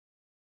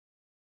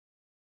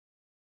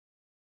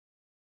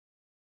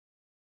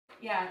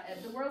Yeah,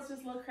 the world's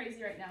just a little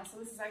crazy right now, so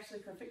this is actually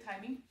perfect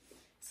timing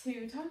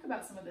to talk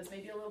about some of this.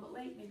 Maybe a little bit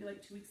late, maybe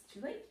like 2 weeks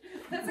too late.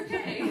 That's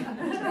okay.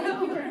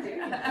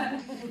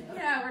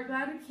 Yeah, we're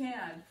glad we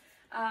can.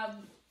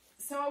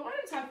 So I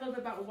wanted to talk a little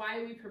bit about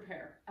why we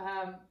prepare.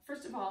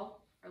 First of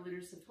all, our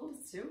leaders have told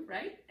us to,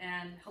 right?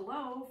 And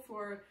hello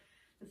for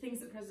the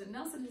things that President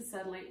Nelson has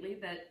said lately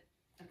that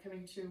are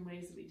coming true in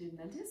ways that we didn't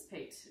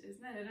anticipate.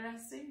 Isn't that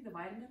interesting? The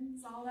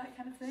vitamins, all that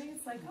kind of thing.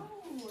 It's like,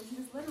 oh, he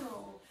was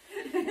literal.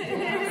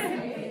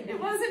 It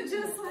wasn't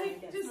just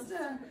like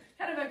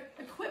kind of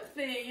a quip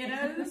thing, you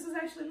know. This was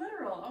actually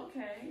literal.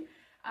 Okay.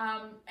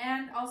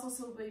 And also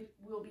so we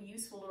will be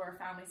useful to our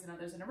families and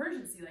others in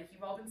emergency. Like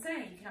you've all been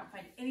saying, you cannot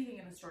find anything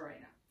in the store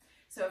right now.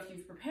 So if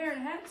you've prepared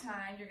ahead of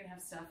time, you're going to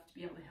have stuff to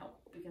be able to help,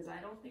 because I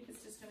don't think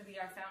it's just going to be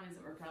our families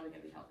that we're probably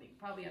going to be helping,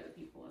 probably other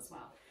people as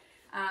well.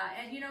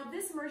 And you know,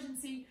 this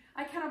emergency,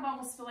 I kind of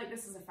almost feel like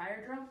this is a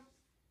fire drill.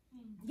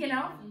 You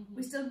know,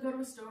 we still can go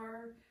to a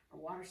store, our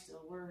water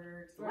still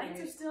works, the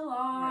lights are still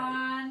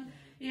on,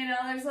 you know,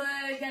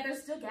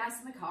 there's still gas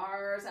in the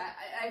cars.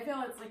 I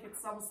feel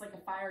it's almost like a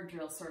fire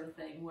drill sort of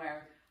thing,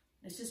 where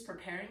it's just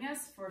preparing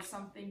us for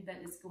something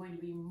that is going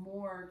to be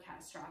more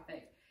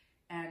catastrophic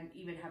and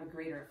even have a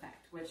greater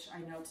effect, which I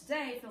know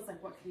today feels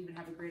like what could even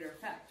have a greater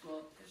effect.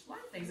 Well, there's a lot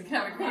of things that can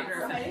have a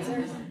greater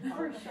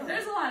effect.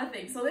 There's a lot of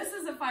things. So this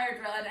is a fire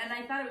drill, and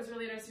I thought it was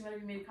really interesting when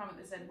we made a comment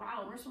that said,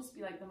 wow, we're supposed to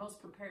be like the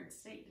most prepared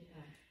state.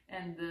 Yeah.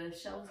 And the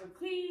shelves are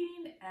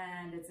clean,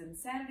 and it's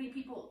insanity.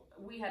 People,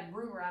 we had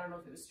rumor, I don't know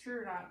if it was true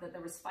or not, that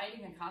there was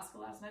fighting in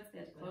Costco last night, so they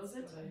had to close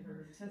it. What I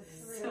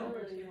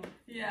heard.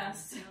 Yeah,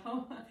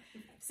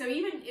 so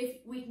even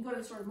if we can go to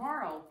the store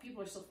tomorrow,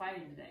 people are still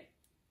fighting today.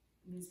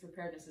 It means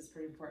preparedness is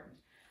pretty important.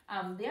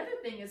 The other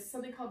thing is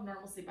something called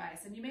normalcy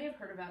bias, and you may have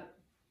heard about it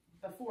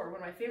before.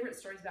 One of my favorite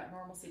stories about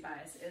normalcy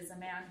bias is a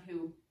man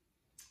who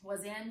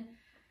was in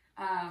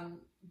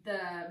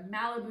the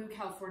Malibu,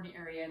 California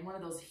area, and one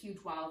of those huge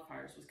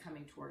wildfires was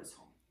coming toward his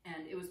home.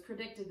 And it was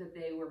predicted that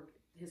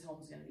his home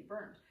was going to be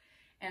burned.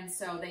 And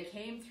so they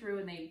came through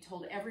and they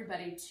told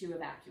everybody to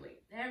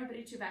evacuate. And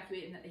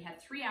that they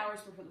had 3 hours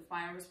before the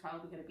fire was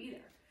probably going to be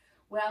there.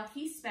 Well,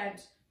 he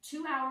spent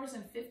 2 hours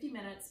and 50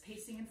 minutes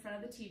pacing in front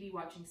of the TV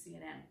watching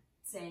CNN,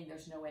 saying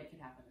there's no way it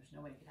could happen, there's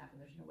no way it could happen,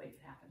 there's no way it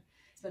could happen.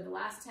 Spent the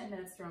last 10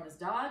 minutes throwing his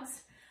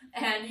dogs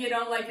and, you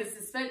know, like his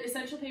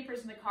essential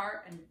papers in the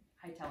car and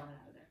hightailing it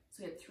out of there.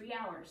 So he had 3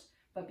 hours,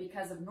 but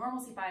because of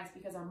normalcy bias,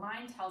 because our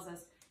mind tells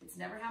us it's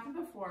never happened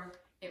before,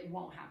 it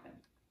won't happen.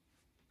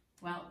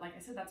 Well, like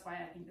I said, that's why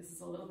I think this is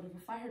a little bit of a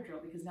fire drill,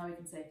 because now we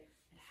can say it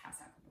has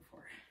happened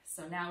before.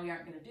 So now we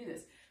aren't going to do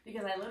this,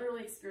 because I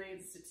literally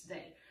experienced it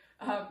today.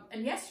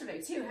 And yesterday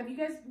too. Have you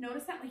guys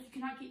noticed that? Like, you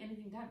cannot get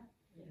anything done.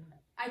 Yeah.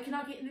 I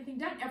cannot get anything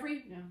done.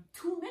 Every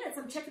 2 minutes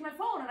I'm checking my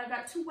phone, and I've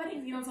got 2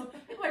 weddings, you know, so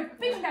I'm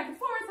pacing back and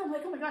forth. I'm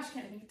like, oh my gosh, I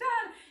can't get anything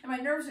done. And my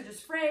nerves are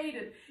just frayed.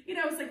 And, you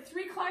know, it's like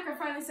 3 o'clock. I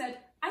finally said,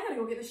 I gotta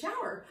go get in the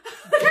shower.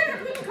 Like, I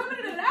got people coming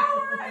in an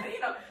hour. You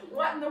know,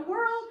 what in the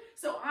world?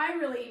 So I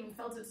really even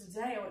felt it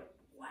today. I went,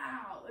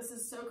 wow, this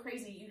is so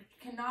crazy. You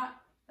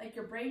cannot, like,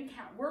 your brain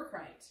can't work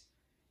right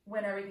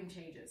when everything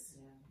changes.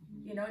 Yeah.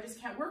 You know, it just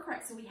can't work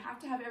right. So we have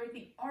to have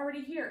everything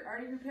already here,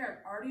 already prepared,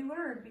 already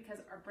learned, because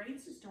our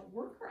brains just don't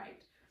work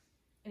right.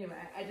 Anyway,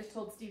 I just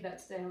told Steve that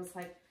today. I was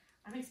like,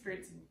 I'm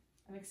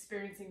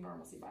experiencing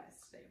normalcy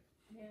bias today.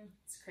 Yeah.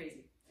 It's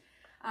crazy.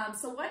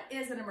 So what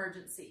is an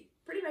emergency?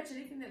 Pretty much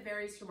anything that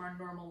varies from our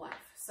normal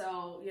life.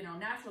 So, you know,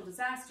 natural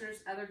disasters,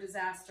 other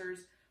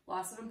disasters,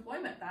 loss of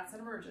employment, that's an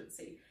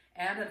emergency.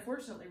 And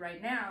unfortunately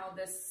right now,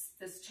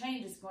 this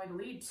change is going to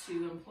lead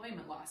to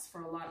employment loss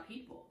for a lot of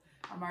people.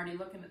 I'm already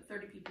looking at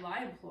 30 people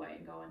I employ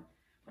and going,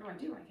 what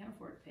do? I can't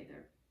afford to pay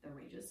their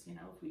wages, you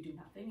know, if we do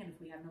nothing and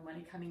if we have no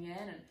money coming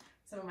in. And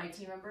some of my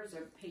team members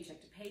are paycheck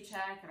to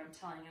paycheck, and I'm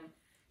telling them,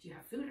 do you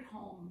have food at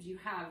home? Do you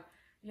have,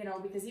 you know,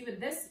 because even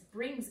this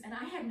brings, and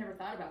I had never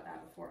thought about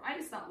that before. I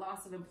just thought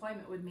loss of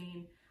employment would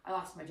mean I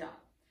lost my job.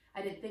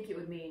 I didn't think it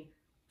would mean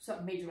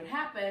something major would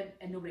happen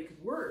and nobody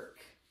could work.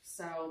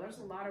 So there's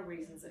a lot of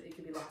reasons that it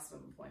could be loss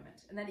of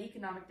employment. And then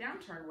economic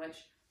downturn, which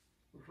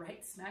we're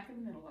right smack in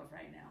the middle of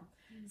right now.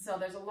 So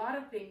there's a lot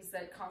of things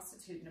that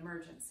constitute an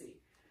emergency.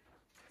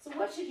 So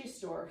what should you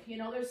store? You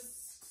know, there's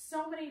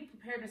so many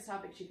preparedness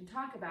topics you can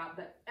talk about,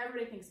 but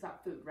everybody thinks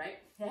about food, right?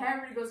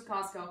 Everybody goes to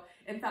Costco.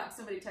 In fact,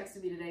 somebody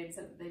texted me today and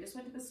said that they just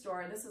went to the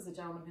store. This is a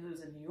gentleman who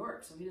lives in New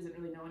York, so he doesn't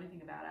really know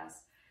anything about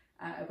us,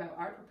 about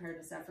our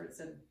preparedness efforts.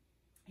 And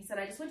he said,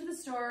 I just went to the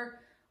store.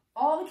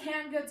 All the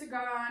canned goods are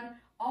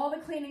gone. All the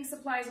cleaning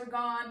supplies are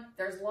gone.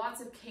 There's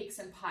lots of cakes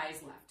and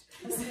pies left.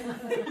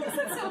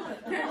 So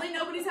apparently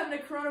nobody's having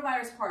a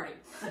coronavirus party.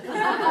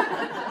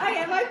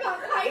 I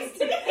bought pies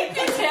today.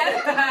 You did?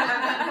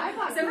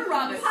 Except for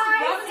Robin.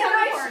 Robin's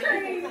having a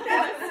party.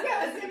 That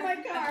was in my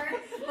car.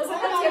 Well,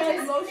 sometimes you have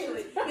to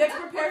emotionally. You have to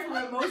prepare for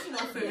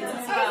emotional foods as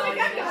well. I was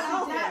like, I got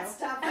all that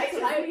stuff. I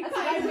was like,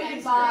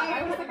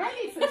 I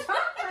need some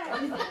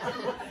chocolate.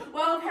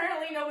 Well,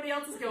 apparently nobody nobody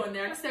else is going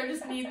there because they're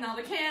just needing all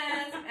the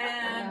cans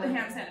and the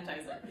hand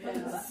sanitizer.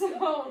 Yeah.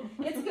 So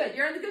it's good.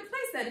 You're in the good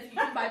place then if you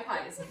can buy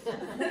pies.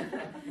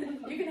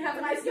 You can have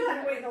a And I still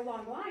had to wait in a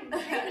long line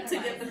to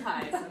get the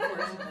pies,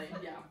 unfortunately.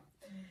 Yeah.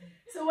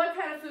 So what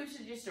kind of food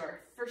should you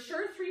store? For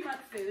sure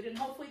 3-month food, and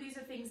hopefully these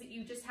are things that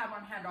you just have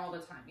on hand all the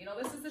time. You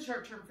know, this is the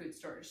short-term food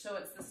storage. So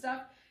it's the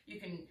stuff you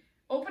can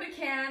open a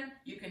can,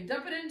 you can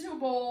dump it into a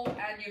bowl,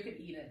 and you can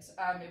eat it.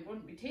 It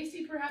wouldn't be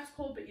tasty, perhaps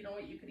cold, but you know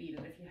what? You could eat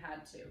it if you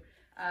had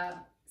to.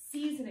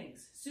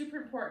 Seasonings, super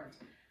important.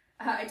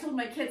 I told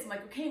my kids, I'm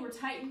like, okay, we're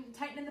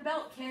tightening the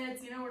belt,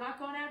 kids. You know, we're not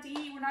going out to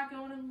eat, we're not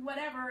going and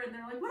whatever. And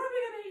they're like, what are we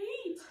going to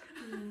eat?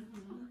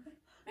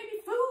 Maybe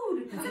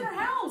food. It's in our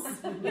house.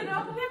 You know,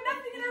 we have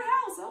nothing in our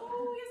house.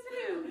 Oh, yes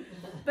we do.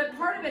 But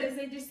part of it is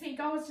they just think,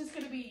 oh, it's just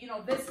going to be, you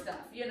know, this stuff,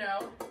 you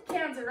know,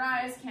 cans of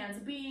rice, cans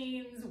of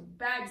beans,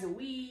 bags of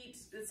wheat.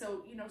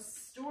 So, you know,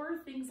 store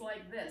things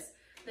like this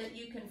that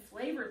you can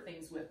flavor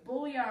things with,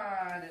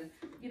 bouillon and,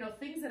 you know,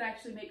 things that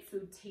actually make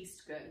food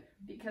taste good.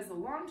 Because the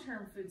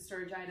long-term food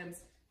storage items,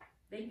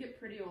 they can get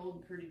pretty old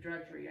and pretty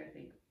drudgery, I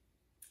think.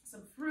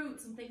 Some fruit,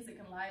 some things that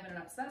can liven it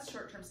up. So that's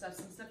short-term stuff,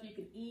 some stuff you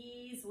can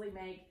easily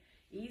make,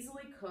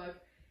 easily cook,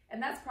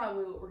 and that's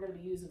probably what we're going to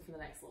be using for the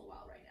next little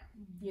while right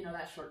now. You know,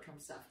 that short-term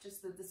stuff,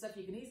 just the stuff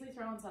you can easily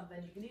throw in something,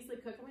 you can easily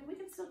cook. I mean, we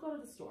can still go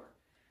to the store.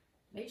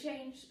 May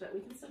change, but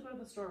we can still go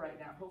to the store right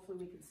now. Hopefully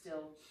we can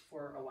still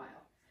for a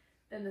while.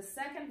 Then the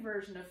second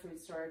version of food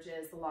storage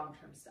is the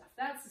long-term stuff.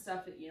 That's the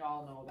stuff that you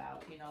all know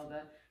about, you know,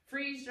 the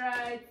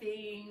freeze-dried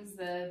things,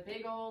 the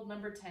big old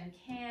number 10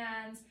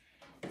 cans.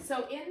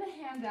 So in the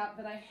handout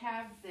that I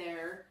have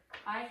there,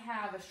 I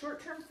have a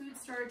short-term food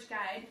storage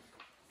guide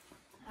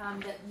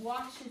that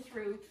walks you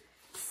through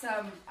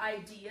some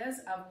ideas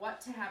of what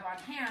to have on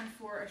hand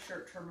for a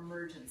short-term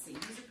emergency.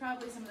 These are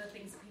probably some of the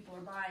things that people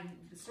are buying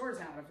the stores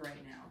out of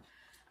right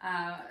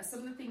now. Some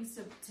of the things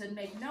to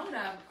make note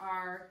of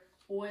are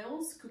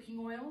oils, cooking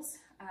oils.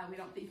 We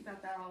don't think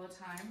about that all the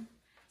time.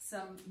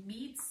 Some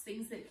meats,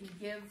 things that can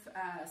give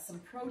some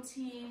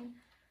protein.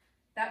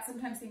 That's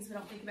sometimes things we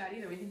don't think about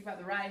either. We think about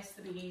the rice,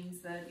 the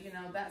beans, you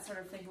know, that sort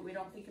of thing, but we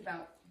don't think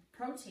about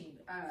protein.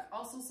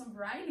 Also some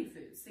variety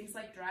foods, things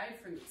like dried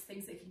fruits,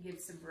 things that can give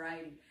some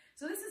variety.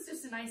 So this is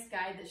just a nice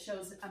guide that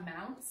shows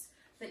amounts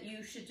that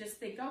you should just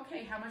think,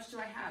 okay, how much do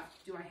I have?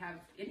 Do I have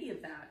any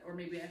of that? Or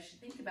maybe I should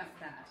think about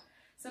that.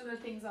 Some of the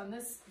things on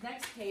this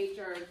next page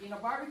are, you know,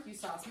 barbecue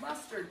sauce,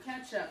 mustard,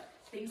 ketchup,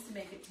 things to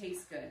make it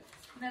taste good.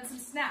 And then some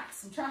snacks,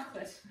 some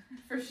chocolate,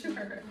 for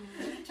sure.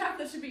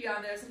 Chocolate should be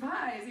on there, some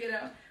pies, you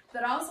know.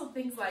 But also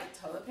things like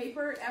toilet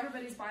paper.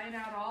 Everybody's buying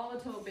out all the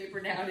toilet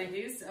paper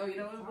nowadays. So, you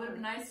know, it would have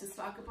been nice to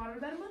stock up on it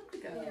about a month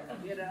ago,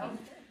 you know.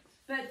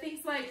 But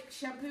things like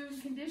shampoo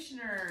and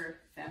conditioner,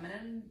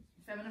 feminine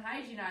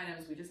hygiene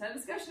items. We just had a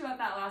discussion about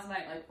that last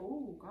night. Like,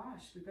 oh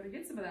gosh, we better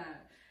get some of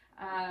that.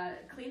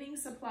 Cleaning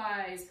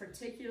supplies,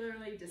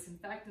 particularly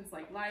disinfectants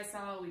like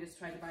Lysol. We just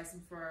tried to buy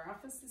some for our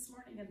office this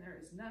morning and there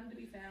is none to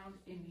be found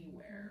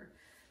anywhere.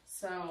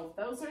 So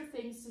those are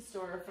things to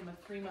store from a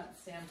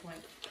 3-month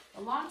standpoint.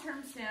 A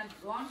long-term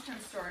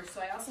storage,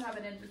 so I also have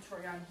an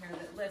inventory on here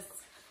that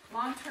lists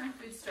long-term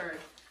food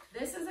storage.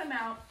 This is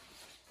amount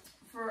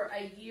for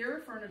a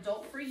year, for an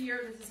adult for a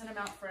year. This is an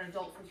amount for an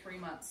adult for 3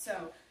 months.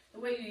 So the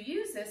way you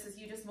use this is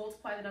you just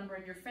multiply the number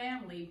in your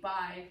family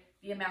by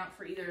the amount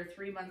for either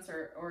 3 months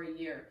or a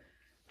year.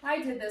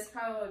 I did this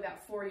probably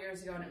about 4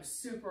 years ago and it was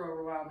super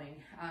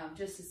overwhelming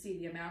just to see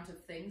the amount of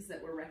things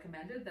that were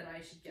recommended that I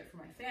should get for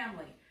my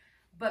family.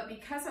 But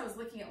because I was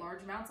looking at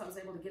large amounts, I was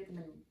able to get them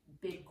in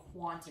big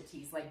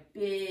quantities, like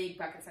big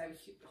buckets. I have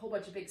a whole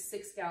bunch of big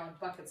 6-gallon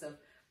buckets of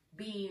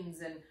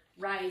beans and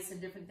rice and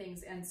different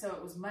things. And so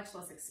it was much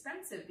less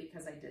expensive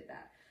because I did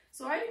that.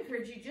 So I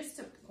encourage you just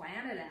to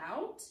plan it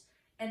out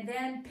and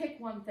then pick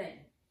one thing.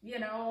 You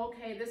know,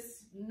 okay,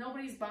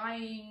 nobody's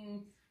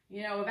buying,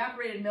 you know,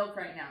 evaporated milk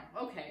right now.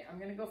 Okay, I'm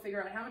going to go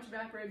figure out how much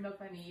evaporated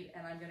milk I need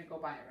and I'm going to go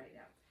buy it right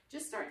now.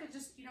 Just start to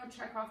you know,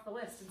 check off the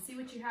list and see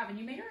what you have. And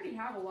you may already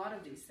have a lot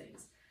of these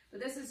things. But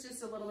this is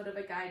just a little bit of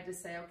a guide to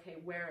say, okay,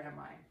 where am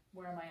I?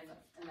 Where am I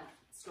in that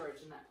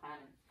storage, in that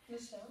planning?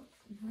 Michelle,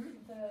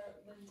 the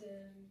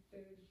Linden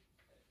Food,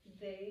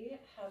 they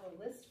have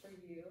a list for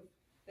you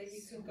that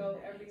you can go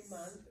every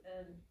month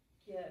and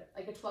get.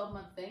 Like a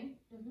 12-month thing?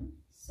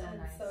 So and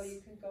nice. so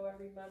you can go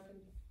every month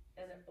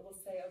and it will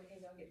say,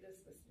 okay, now get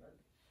this month.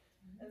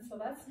 And so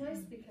that's nice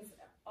because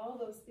all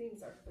those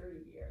things are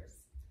 30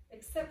 years.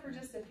 Except for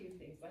just a few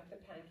things, like the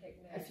pancake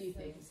mix. A few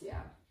things,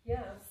 yeah.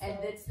 Yeah. So and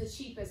it's the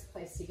cheapest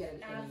place to get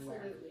it anywhere.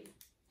 Absolutely.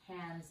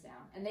 Hands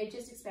down. And they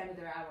just expanded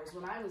their hours.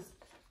 When I was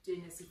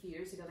doing this a few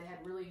years ago, they had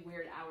really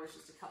weird hours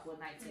just a couple of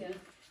nights a week.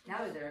 Now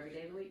they're there every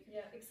day of the week.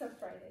 Yeah, except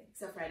Friday.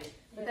 Except Friday.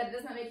 But that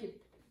doesn't make you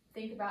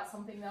think about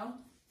something, though?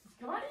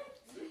 Come on in.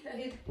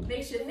 It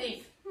makes you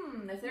think,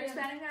 if they're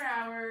expanding their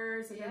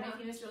hours, if they're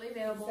making this really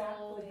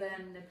available,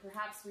 then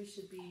perhaps we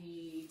should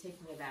be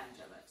taking advantage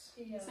of it.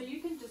 Yeah. So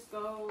you can just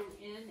go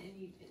in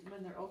and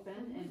when they're open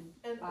and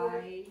And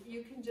buy.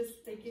 you can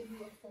just, they give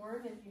you a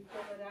form and you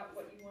fill it out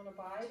what you want to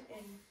buy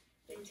and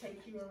They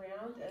take you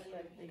around and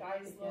the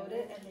guys load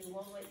it, and they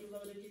won't let you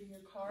load it in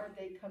your car.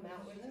 They come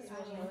out with you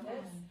and load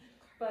it.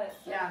 But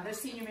yeah, there's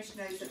senior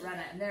missionaries that run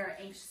it, and they're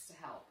anxious to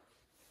help.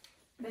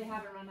 They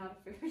haven't run out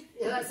of food.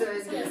 Yeah, that's what I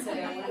was going to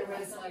say. I wonder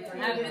what it's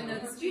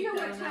like. Do you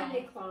know what time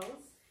they close?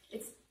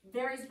 It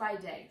varies by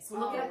day. So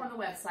look it up on the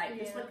website.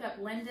 Just look up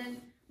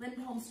Linden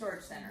Home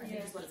Storage Center. I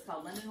think is what it's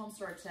called. Linden Home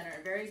Storage Center.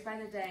 It varies by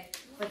the day,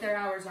 but their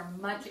hours are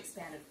much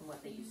expanded from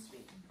what they used to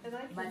be. And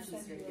I can Much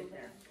send easier you to a get link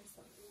there. or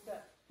something.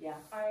 But Yeah.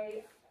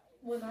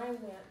 when I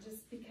went,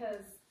 just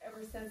because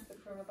ever since the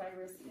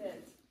coronavirus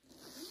hit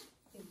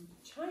in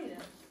China,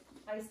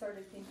 I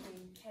started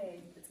thinking,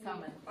 hey, It's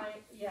coming. my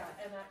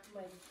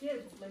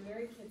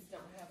married kids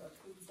don't have a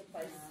food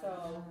supply,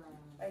 so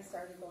I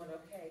started going,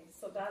 okay,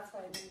 so that's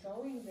why I've been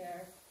going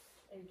there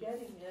and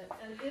getting it,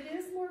 and it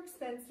is more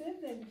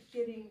expensive than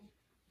getting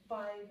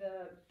by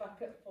the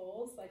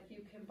bucketfuls. Like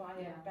you can buy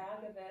a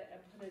bag of it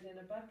and put it in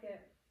a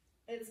bucket.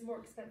 It's more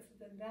expensive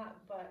than that,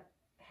 but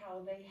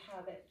how they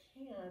have it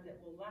canned, it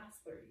will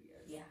last 30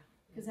 years. Yeah,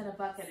 because in a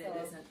bucket So,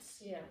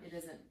 it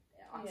isn't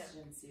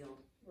oxygen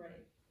sealed.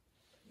 Right.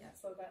 Yeah.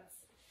 So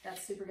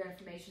That's super good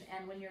information.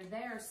 And when you're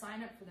there,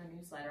 sign up for their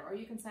newsletter, or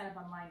you can sign up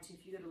online too.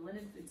 If you go to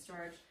Linden Food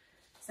Storage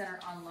Center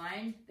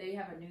online, they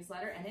have a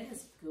newsletter, and it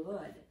is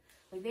good.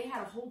 Like they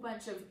had a whole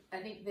bunch of, I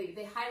think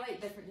they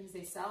highlight different things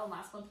they sell. And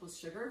last month was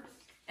sugar,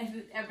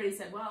 and everybody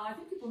said, "Well, I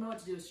think people know what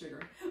to do with sugar."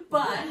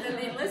 But then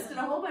they listed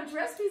a whole bunch of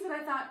recipes, and I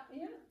thought,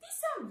 these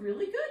sound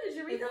really good. Did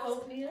you read those?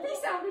 oatmeal. They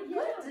sounded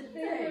good, didn't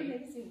They were they?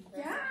 amazing.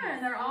 Yeah,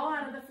 and they're all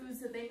out of the foods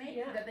that they make,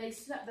 Yeah. that they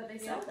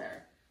sell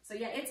there. So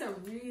yeah, it's a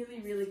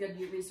really, really good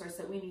resource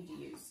that we need to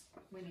use.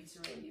 We need to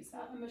really use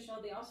that. And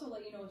Michelle, they also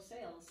let you know of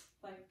sales,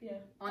 like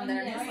On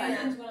their newsletter.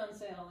 items went on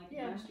sale like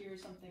Yeah. last year or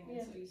something,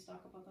 and so you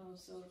stock up on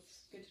those. So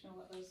it's good to know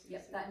what those.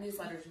 Yep, that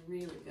newsletter is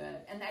really good,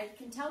 and I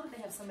can tell that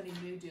they have somebody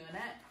new doing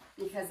it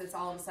because it's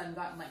all of a sudden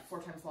gotten like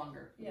 4 times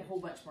longer with a whole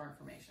bunch more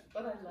information.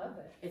 But I love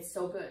it. It's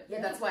so good.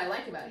 Yeah, that's what I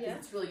like about it, because Yeah.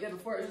 it's really good.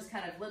 Before it was just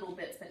kind of little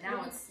bits, but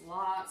now it's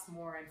lots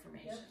more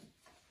information.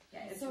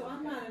 Yeah, it's So really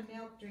I'm good. not a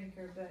milk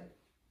drinker, but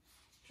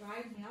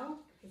dried milk,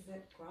 is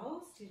it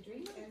gross to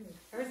drink it?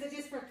 Or is it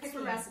just for It's cooking?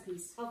 for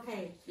recipes.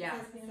 Okay. Yeah. I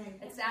was gonna say,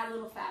 It's to add a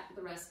little fat to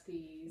the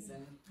recipes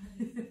and.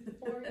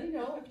 Or,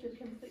 if you're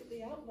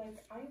completely out,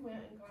 like I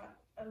went and got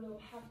a little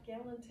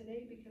half-gallon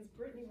today because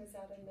Brittany was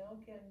out of milk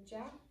and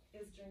Jack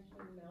is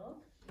drinking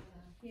milk.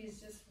 He's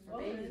just For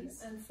rolling,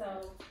 babies. and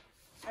so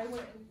I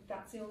went and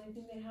that's the only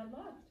thing they had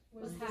left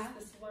was just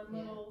this one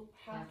little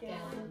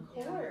half-gallon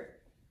quart.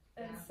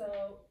 And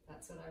so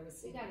That's what I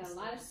was We saying. got a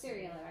lot of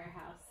cereal at our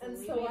house. And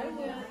we so made I a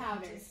little went-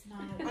 powder. Just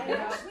not I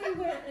actually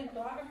went and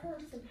got her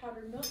some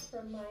powdered milk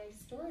from my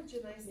storage,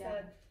 and I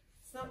said,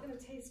 it's not going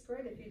to taste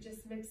great if you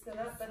just mix it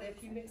up, but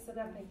if you mix it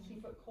up and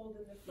keep it cold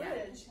in the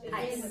fridge, it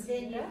Ice. tastes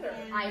Then you better.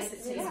 can- Ice,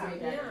 it tastes way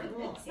better.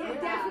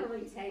 It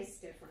definitely tastes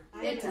different.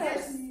 It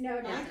does. No, I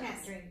It can't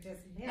does. drink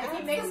just If milk.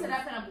 you mix it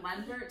up in a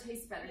blender, it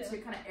tastes better too.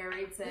 It kind of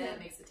aerates it, Yeah.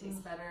 makes it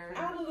taste better.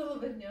 Add a little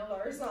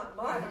vanilla or something,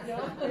 I don't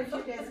know. If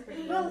you're desperate,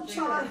 you Little don't drink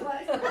it.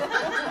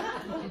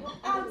 chocolate.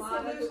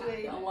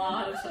 Absolutely. A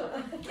lot of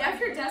sugar. Yeah, if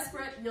you're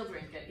desperate, you'll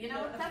drink it. You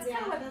know, that's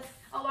kind of what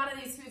a lot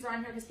of these foods are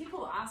on here, because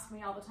people ask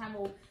me all the time,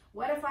 well,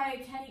 what if I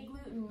can't eat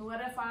gluten?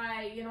 What if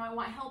I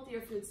want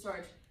healthier food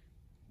storage?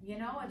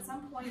 At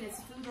some point it's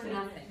food or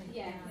nothing.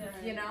 Yeah.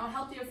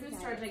 Healthier food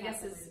storage, I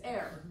guess, is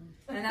air.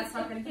 And that's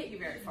not going to get you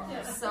very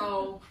far.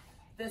 So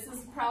this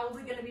is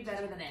probably going to be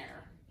better than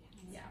air.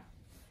 Yeah.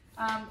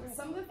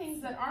 Some of the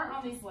things that aren't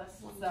on these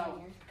lists,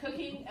 though,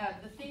 cooking,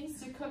 the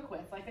things to cook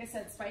with, like I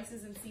said,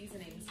 spices and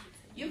seasonings.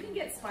 You can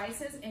get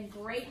spices in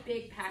great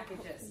big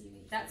packages.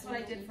 That's what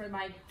I did for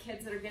my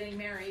kids that are getting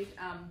married.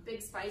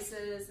 Big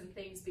spices and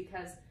things,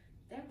 because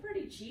they're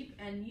pretty cheap,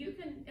 and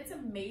it's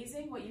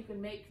amazing what you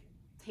can make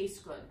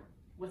taste good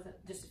with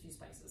just a few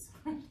spices.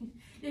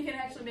 You can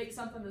actually make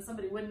something that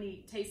somebody wouldn't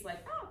eat taste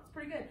like, oh, it's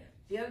pretty good.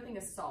 The other thing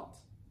is salt.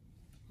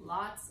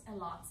 Lots and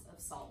lots of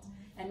salt.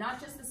 And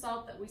not just the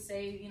salt that we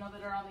say,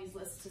 that are on these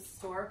lists to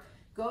store.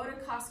 Go to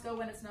Costco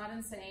when it's not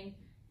insane.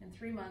 In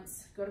 3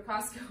 months, go to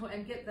Costco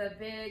and get the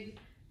big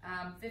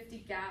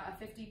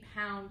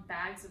 50-pound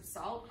bags of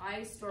salt.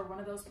 I store one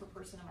of those per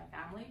person in my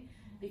family,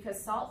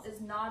 because salt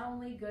is not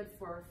only good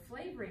for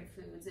flavoring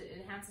foods, it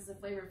enhances the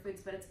flavor of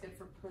foods, but it's good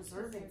for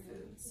preserving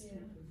foods. Yeah.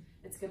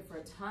 It's good for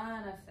a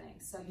ton of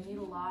things, so you need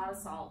a lot of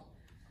salt.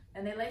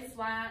 And they lay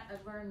flat.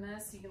 I've learned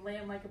this. You can lay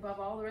them like above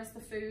all the rest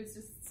of the foods,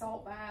 just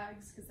salt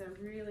bags, because they're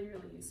really,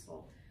 really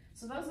useful.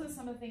 So those are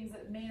some of the things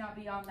that may not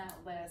be on that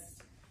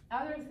list.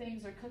 Other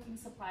things are cooking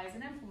supplies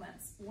and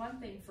implements. One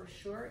thing for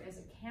sure is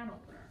a can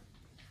opener.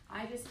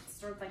 I just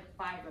stored like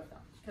 5 of them.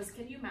 Because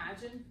can you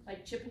imagine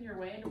like chipping your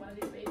way into one of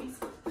these babies?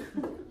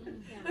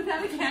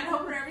 Without a can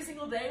opener every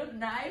single day with a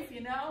knife,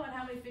 and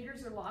how many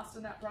fingers are lost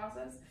in that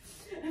process?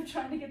 I'm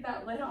trying to get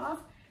that lid off.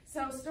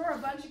 So store a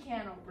bunch of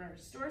can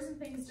openers. Store some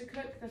things to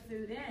cook the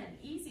food in.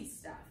 Easy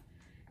stuff.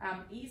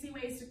 Easy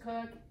ways to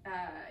cook.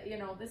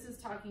 This is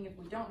talking if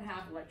we don't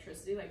have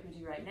electricity like we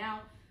do right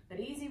now. But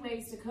easy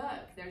ways to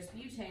cook. There's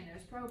butane,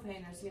 there's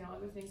propane, there's, you know,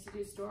 other things to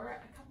do. Store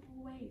a couple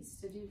of ways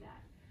to do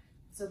that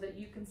so that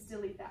you can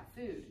still eat that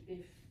food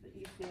if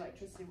the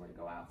electricity were to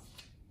go out.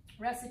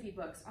 Recipe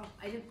books. Oh,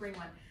 I didn't bring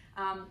one.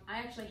 I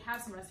actually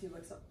have some recipe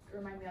books. So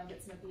remind me, I'll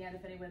get some at the end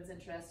if anyone's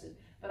interested.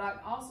 But I'm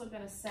also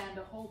going to send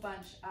a whole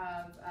bunch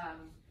of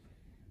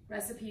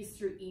recipes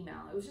through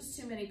email. It was just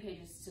too many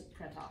pages to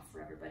print off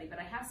for everybody. But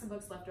I have some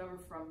books left over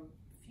from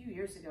a few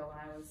years ago when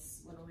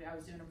I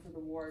was doing them for the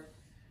ward.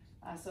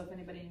 So if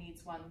anybody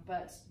needs one,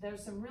 but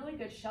there's some really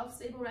good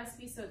shelf-stable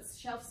recipes. So it's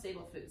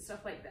shelf-stable food,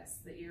 stuff like this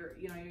that you're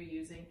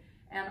using,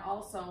 and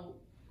also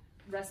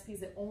recipes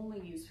that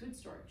only use food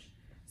storage.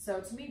 So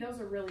to me,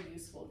 those are really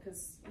useful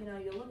because, you know,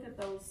 you look at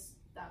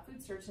that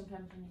food storage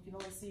sometimes and you can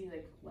only see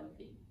like one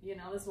thing. You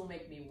know, this will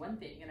make me one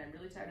thing and I'm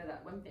really tired of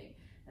that one thing.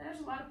 And there's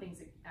a lot of things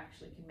it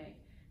actually can make.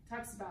 It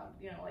talks about,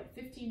 you know, like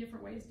 15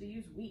 different ways to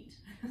use wheat.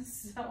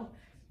 So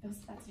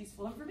that's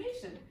useful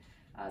information.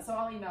 So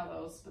I'll email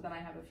those, but then I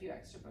have a few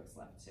extra books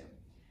left too.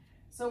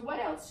 So what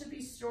else should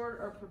be stored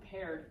or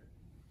prepared?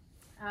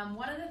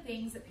 One of the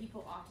things that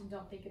people often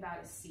don't think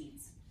about is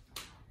seeds.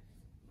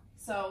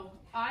 So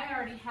I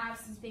already have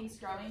some things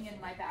growing in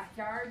my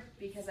backyard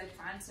because I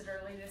planted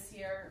early this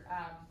year.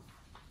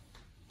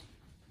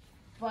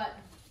 But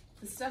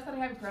the stuff that I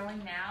have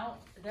growing now,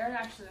 they're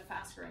actually the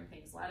fast growing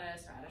things,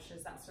 lettuce,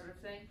 radishes, that sort of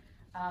thing.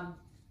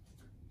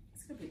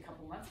 It's gonna be a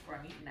couple months before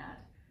I'm eating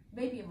that.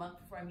 Maybe a month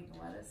before I'm eating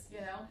the lettuce, you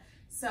know?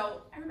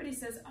 So everybody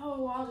says,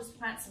 oh, I'll just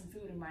plant some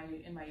food in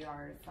my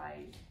yard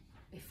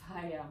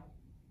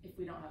if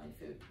we don't have any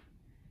food.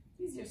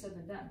 It's easier said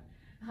than done.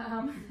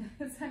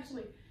 It's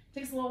actually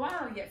takes a little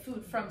while to get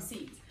food from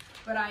seeds.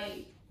 But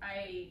I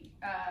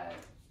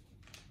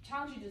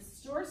challenge you to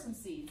store some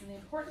seeds. And the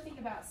important thing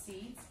about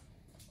seeds,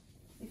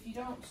 if you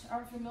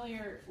aren't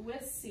familiar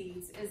with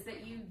seeds, is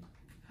that you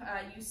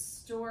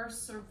store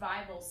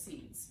survival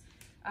seeds.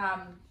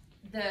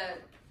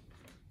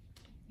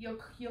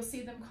 You'll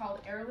see them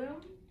called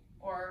heirloom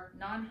or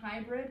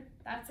non-hybrid.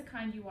 That's the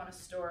kind you want to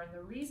store. And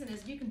the reason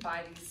is you can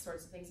buy these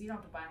sorts of things. You don't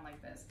have to buy them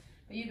like this,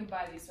 but you can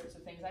buy these sorts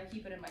of things. I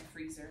keep it in my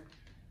freezer.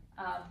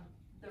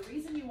 The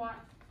reason you want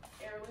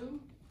heirloom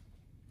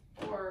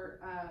or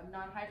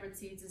non-hybrid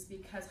seeds is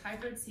because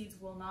hybrid seeds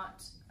will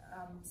not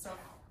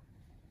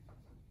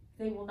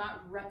they will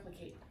not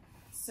replicate.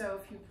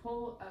 So if you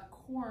pull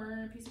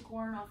a piece of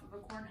corn off of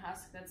a corn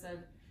husk that's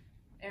an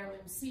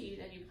heirloom seed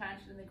and you plant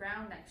it in the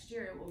ground next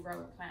year, it will grow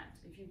a plant.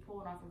 If you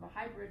pull it off of a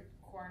hybrid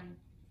corn,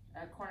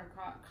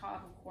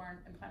 cob of corn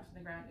and plant it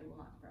in the ground, it will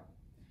not grow.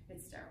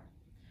 It's sterile.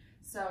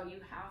 So you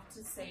have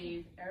to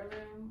save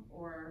heirloom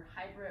or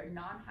hybrid,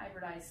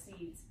 non-hybridized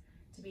seeds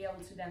to be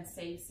able to then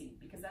save seed,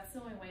 because that's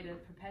the only way to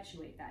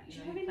perpetuate that. Do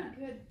you have any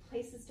good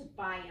places to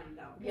buy them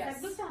though? Because Yes.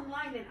 I've looked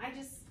online and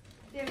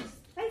there's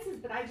places,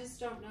 but I just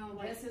don't know.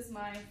 Like, this is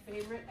my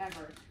favorite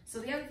ever. So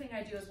the other thing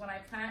I do is when I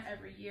plant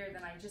every year,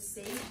 then I just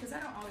save, because I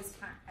don't always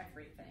plant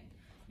everything.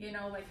 You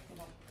know, like,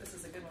 well, this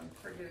is a good one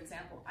for a good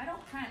example. I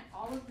don't plant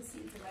all of the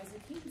seeds in my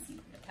zucchini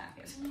seed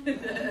packet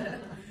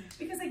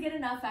because I get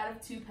enough out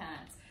of 2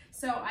 plants.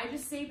 So I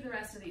just save the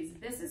rest of these.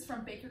 This is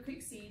from Baker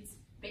Creek Seeds,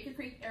 Baker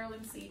Creek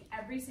heirloom seed.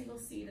 Every single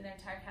seed in their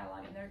entire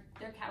catalog, and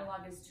their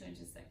catalog is 2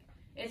 inches thick.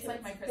 It's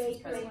like my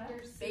Christmas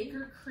present.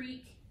 Baker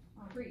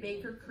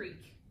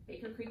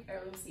Creek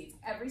heirloom seeds.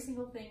 Every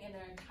single thing in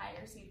their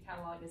entire seed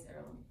catalog is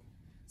heirloom.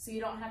 So you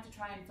don't have to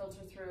try and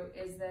filter through,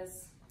 is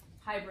this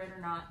hybrid or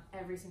not?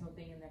 Every single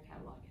thing in their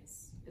catalog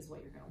is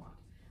what you're gonna want.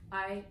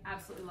 I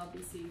absolutely love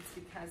these seeds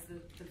because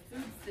the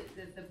foods,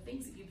 the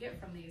things that you get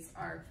from these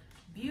are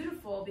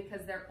beautiful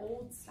because they're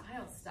old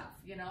style stuff.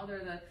 You know,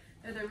 they're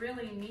the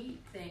really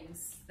neat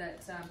things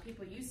that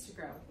people used to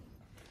grow.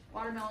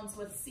 Watermelons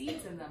with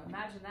seeds in them.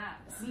 Imagine that,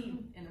 a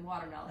seed in a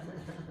watermelon.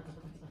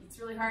 It's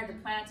really hard to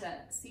plant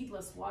a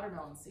seedless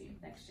watermelon seed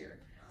next year.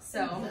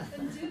 So.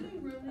 And do they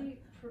really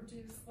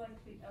produce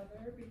like the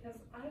other? Because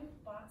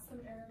I've bought some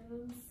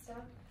heirloom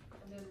stuff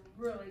and been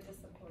really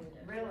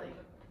disappointed. Really?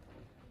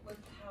 With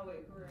how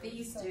it grew.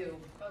 These do.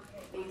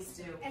 Okay. These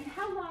do. and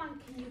how long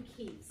can you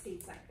keep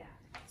seeds like that?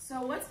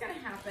 So what's going to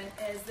happen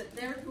is that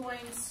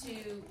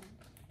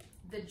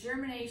the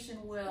germination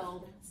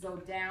will go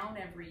down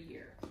every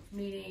year.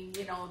 Meaning,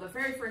 you know, the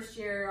very first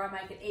year I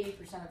might get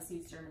 80% of the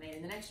seeds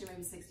germinating. The next year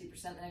maybe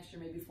 60%, the next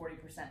year maybe 40%.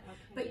 Okay.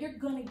 But you're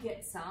going to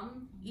get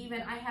some.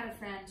 Even I had a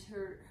friend,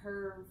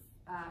 her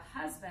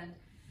husband,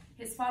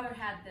 his father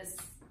had this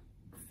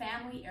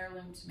family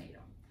heirloom tomato.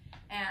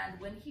 And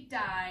when he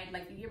died,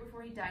 like the year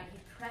before he died, he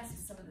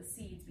pressed some of the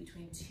seeds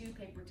between 2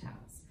 paper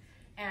towels.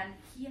 And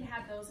he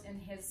had those in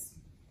his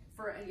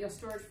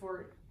storage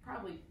for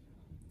probably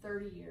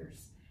 30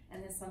 years.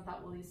 And his son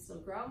thought, will these still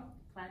grow?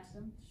 Planted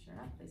them. Sure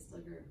enough, they still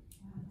grew.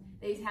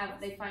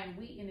 They find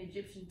wheat in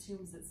Egyptian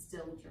tombs that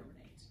still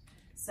germinate.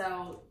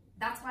 So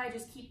that's why I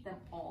just keep them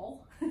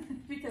all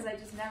because I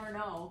just never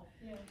know.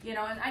 Yeah. You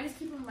know, and I just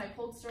keep them in my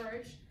cold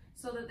storage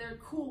so that they're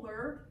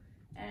cooler,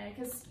 and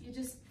because you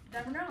just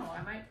never know.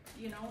 I might,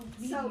 you know,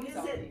 need So to use is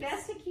all it these.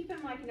 best to keep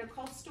them like in a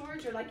cold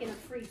storage or like in a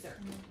freezer?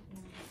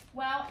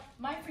 Well,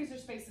 my freezer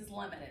space is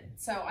limited,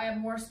 so I have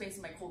more space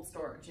in my cold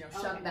storage, you know,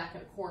 shoved Okay. back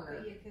in a corner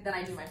But you could than I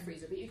put do my some-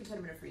 freezer, but you can put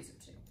them in a freezer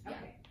too. Yeah.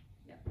 Okay.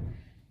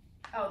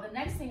 Oh, the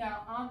next thing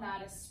on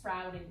that is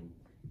sprouting.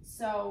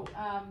 So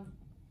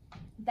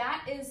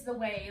that is the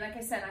way, like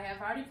I said, I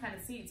have already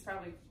planted seeds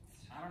probably,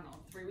 I don't know,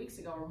 3 weeks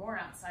ago or more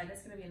outside.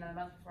 That's going to be another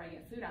month before I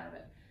get food out of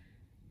it.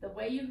 The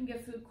way you can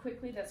get food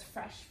quickly that's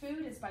fresh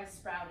food is by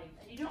sprouting.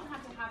 And you don't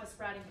have to have a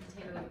sprouting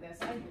container like this.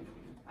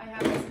 I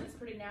have this and it's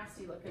pretty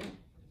nasty looking.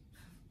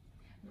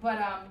 But,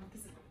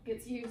 because it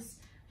gets used.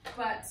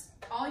 But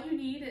all you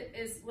need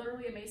is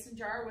literally a mason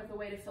jar with a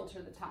way to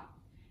filter the top.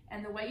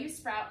 And the way you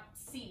sprout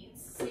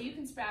seeds, so you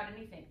can sprout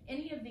anything.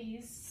 Any of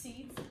these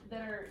seeds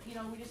that are, you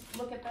know, we just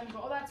look at them and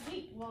go, oh, that's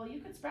wheat. Well,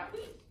 you could sprout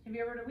wheat. Have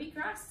you ever heard of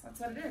wheatgrass?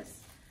 That's what it is.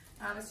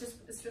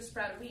 It's just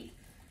sprouted wheat.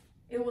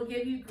 It will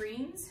give you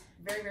greens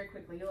very, very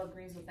quickly. You'll have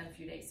greens within a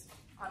few days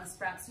on a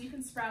sprout. So you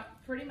can sprout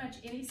pretty much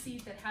any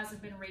seed that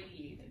hasn't been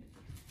radiated.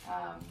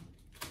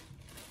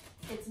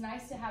 It's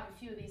nice to have a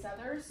few of these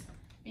others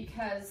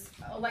because,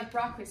 like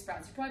broccoli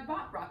sprouts, you probably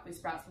bought broccoli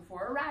sprouts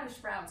before, or radish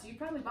sprouts. You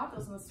probably bought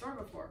those in the store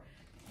before.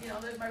 You know,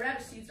 there's my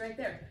radish seeds right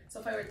there. So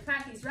if I were to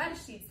plant these radish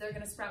seeds, they're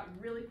going to sprout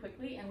really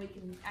quickly, and we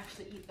can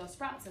actually eat those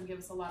sprouts and give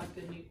us a lot of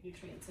good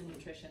nutrients and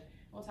nutrition.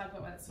 We'll talk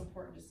about why that's so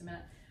important in just a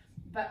minute.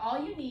 But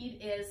all you need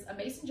is a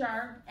mason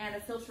jar and a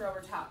filter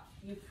over top.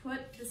 You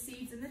put the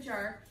seeds in the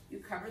jar, you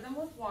cover them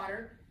with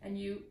water, and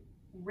you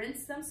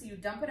rinse them. So you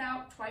dump it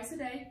out twice a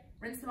day,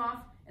 rinse them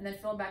off, and then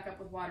fill them back up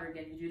with water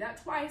again. You do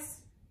that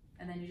twice,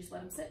 and then you just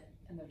let them sit,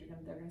 and they're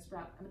gonna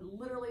sprout. I mean,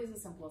 literally is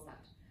as simple as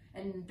that.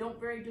 And don't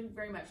do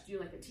very much. Do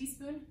like a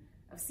teaspoon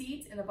of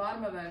seeds in the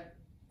bottom of a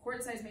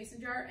quart-sized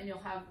mason jar, and you'll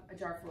have a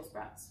jar full of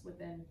sprouts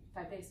within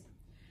 5 days.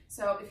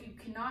 So if you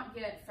cannot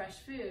get fresh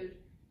food,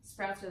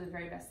 sprouts are the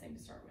very best thing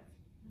to start with.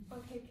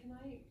 Okay,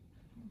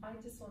 I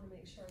just want to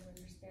make sure I'm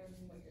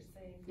understanding what you're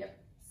saying. Yep.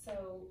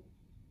 So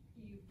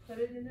you put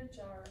it in a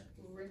jar,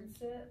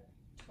 rinse it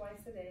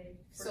twice a day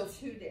for So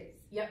 2 days.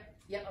 Yep.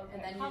 Okay.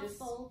 And then How you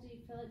full do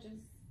you fill it?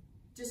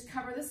 just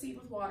cover the seed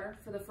with water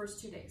for the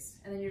first 2 days,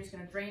 and then you're just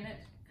going to drain it,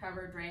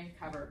 cover, drain,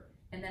 cover,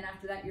 and then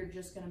after that you're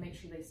just going to make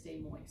sure they stay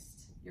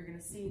moist. You're going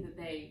to see that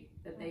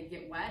they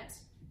get wet.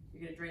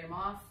 You're going to drain them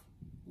off,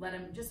 let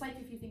them, just like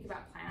if you think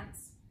about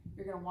plants,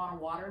 you're going to want to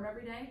water them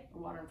every day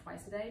or water them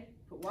twice a day.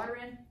 Put water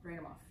in, drain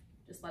them off.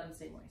 Just let them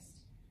stay moist.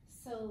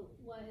 So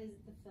what is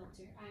the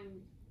filter?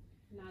 I'm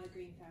not a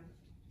green thumb.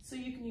 So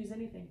you can use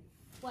anything.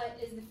 What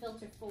is the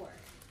filter for?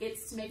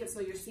 It's to make it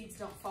so your seeds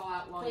don't fall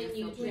out while When you're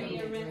you filtering. drain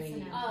You're it.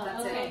 rinsing it. Oh,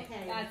 That's okay. it.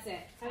 Okay. That's it.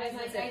 I was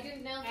That's like, it. I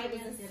didn't know I if it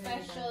was didn't a do it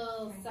either.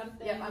 special Right.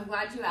 something. Yep, I'm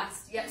glad you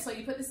asked. Yep, so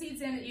you put the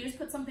seeds in, you just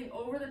put something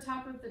over the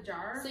top of the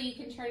jar So you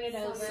can turn it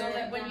So over. so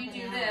that when you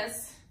do Dump it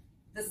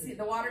this,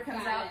 the water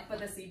comes Got out, it. but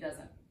the seed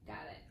doesn't. Got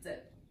it. That's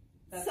it.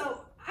 That's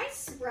So I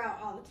sprout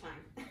all the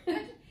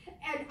time.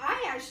 And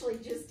I actually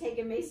just take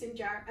a mason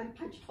jar and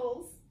punch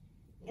holes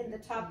in the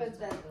top of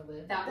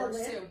the That works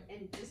lid too.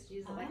 and just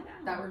use it like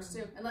that. That works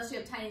too. Unless you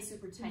have tiny,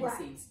 super tiny Right.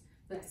 seeds.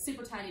 The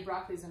super tiny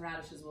broccolis and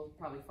radishes will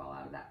probably fall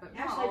out of that. But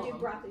not Actually, all I of do them.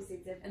 broccoli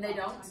seeds. in And they all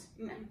the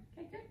don't? time.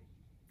 Okay, okay, good.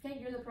 Okay,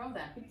 you're the pro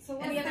then. So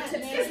Any what's other that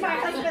tips? name? Because my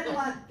husband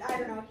loves, I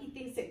don't know, he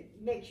thinks it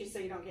makes you so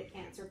you don't get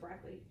cancer,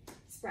 broccoli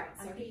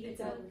sprouts. So I think he eats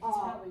it's it it's all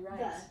probably right.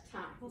 the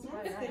time. Well,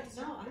 Right, that's right. good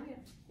to know. I'm gonna.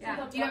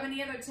 Yeah. Do you have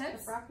any other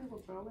tips? broccoli will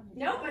grow in.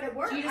 No, but it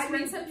works. Do you just I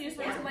mean, rinse them? Do you just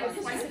rinse them like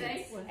twice a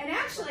day? and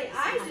actually,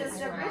 I just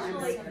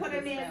originally put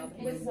them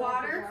in with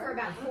water for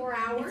about 4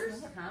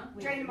 hours, Huh?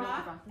 drain them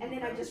off, and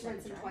then I just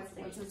rinse them twice a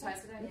day. Rinse them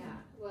twice a day? Yeah,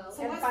 well,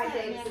 So And what's 5 that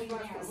days. name there?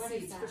 What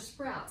is seeds for that?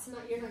 sprouts,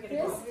 you're not gonna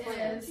This grow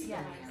plants, is-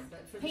 yeah,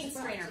 but for the paint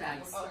sprouts, strainer that will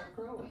bags. start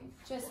growing.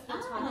 Just the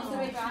Oh, top. so So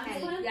it's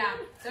okay. Yeah.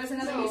 There's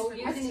another use for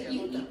I these think too.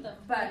 you eat them.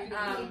 But You're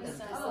gonna eat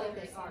them, Oh. just like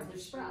they are, they're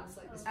sprouts,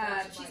 like the sprouts. you buy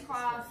at the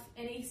cheesecloth, store.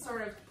 any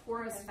sort of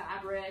porous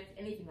fabric,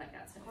 anything like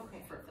that's gonna work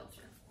Okay. for a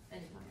filter.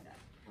 Anything like that.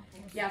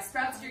 Okay. Yeah,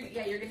 sprouts.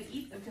 You're gonna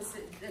eat them because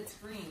it's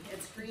green.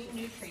 It's green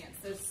nutrients.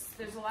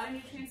 There's a lot of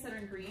nutrients that are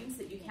in greens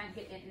that you can't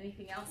get in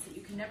anything else that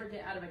you can never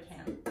get out of a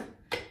can.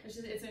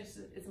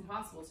 It's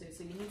impossible to.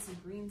 So you need some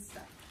green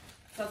stuff.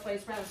 So that's why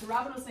it's sprouts. So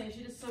Robin was saying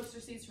she just soaks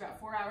her seeds for about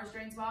 4 hours,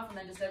 drains them off, and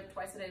then just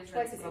twice a day just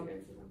Twice a rinses day, them.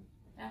 rinses them.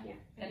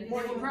 And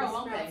More they will than grow, the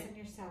won't sprouts they? in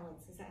your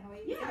salads. Is that how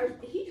you eat Yeah, them?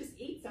 or he just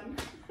eats them.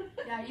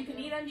 Yeah, you can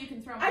eat them. You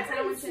can throw them I in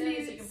make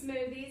sandwiches. You can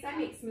smoothies. I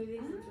make smoothies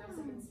and throw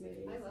them in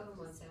smoothies. I love them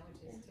on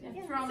sandwiches too.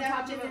 yeah, throw them on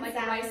top of Sandwiches it and like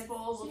a rice salads.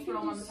 bowl. So We'll you throw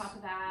can them on do the top of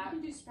You that.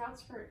 can do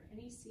sprouts for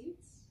any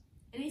seeds?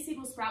 Any seed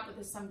will sprout, but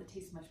there's some that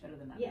taste much better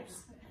than others.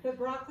 Yes. But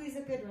broccoli's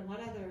a good one.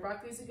 What other?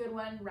 Broccoli's a good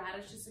one.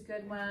 Radish is a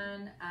good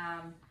one.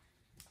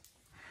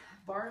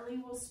 Barley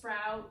will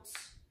sprout.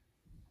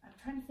 I'm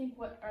trying to think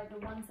what are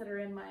the ones that are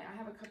in my. I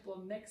have a couple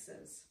of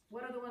mixes.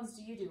 What other ones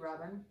do you do,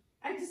 Robin?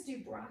 I just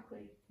do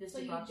broccoli. Just So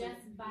do you broccoli.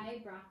 just buy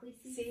broccoli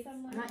seeds Seeds.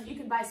 somewhere? You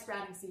can buy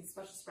sprouting seeds,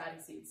 special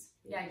sprouting seeds.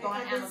 Yeah, go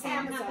on Is it the same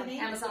Amazon. company?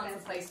 Amazon's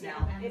the place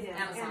now. It is.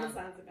 Amazon.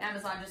 Amazon's the best.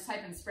 Amazon, just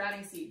type in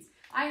sprouting seeds.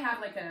 I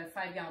have like a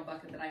 5-gallon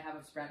bucket that I have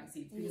of sprouting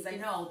seeds because I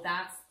know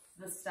that's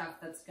the stuff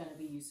that's going to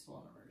be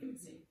useful in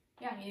emergency.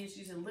 Yeah, you just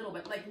use a little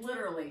bit, like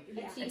literally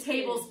Yeah. a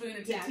tablespoon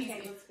of Yeah,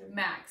 teaspoon tablespoon.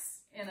 max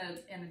in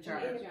a jar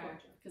In a jar.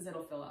 because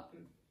it'll fill up.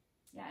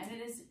 Yeah, and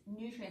it is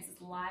nutrients.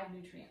 It's live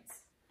nutrients.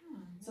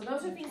 So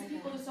those are things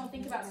people just don't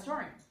think about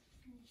storing.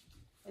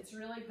 It's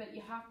really, but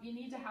you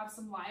need to have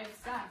some live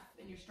stuff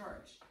in your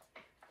storage.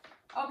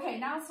 Okay,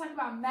 now let's talk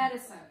about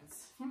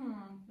medicines.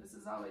 This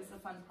is always the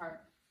fun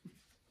part.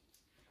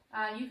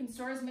 You can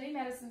store as many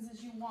medicines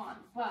as you want,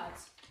 but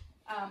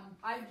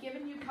I've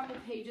given you a couple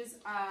pages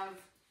of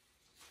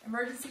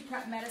emergency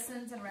prep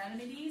medicines and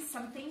remedies,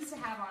 some things to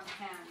have on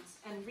hand,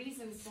 and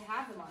reasons to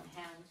have them on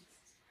hand.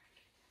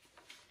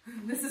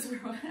 This is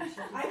where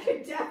I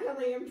could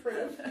definitely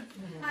improve.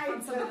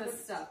 on some of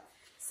this stuff.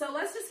 So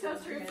let's just go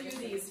through a few of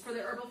these for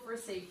the herbal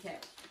first aid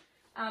kit.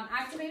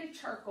 Activated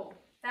charcoal.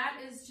 That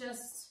is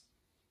just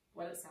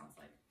what it sounds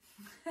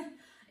like.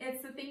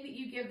 It's the thing that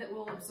you give that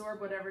will absorb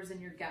whatever's in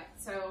your gut.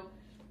 So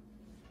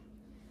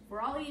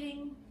we're all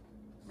eating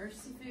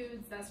emergency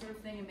foods, that sort of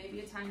thing, and maybe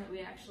a time that we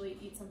actually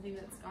eat something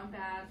that's gone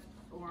bad,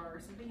 or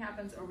something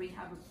happens, or we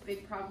have a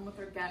big problem with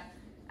our gut.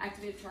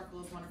 Activated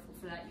charcoal is wonderful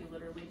for that. You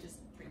literally just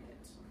drink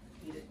it,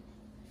 eat it.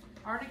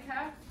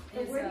 Arnica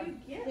But is where do you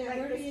get yeah, like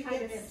where do this you kind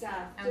get of it?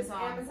 stuff?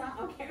 Amazon. Just Amazon?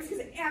 Okay, I was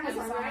gonna say Amazon,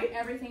 Amazon, right?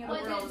 everything in the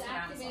What world does is on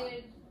Amazon.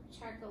 activated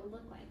charcoal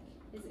look like?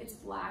 Is It's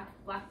it, black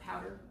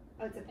powder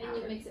Oh, it's a and you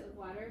powder. mix it with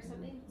water or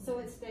something? So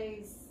it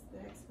stays, the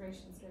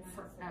expiration's gonna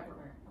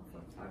forever.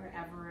 Okay.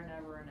 Forever and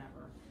ever and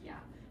ever. Yeah.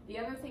 The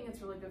other thing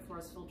it's really good for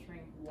is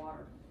filtering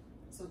water.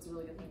 So it's a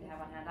really good thing to have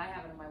on hand. I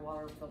have it in my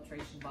water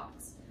filtration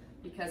box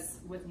because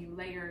if you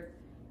layer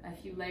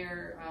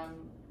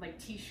like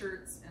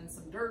t-shirts and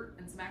some dirt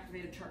and some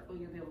activated charcoal,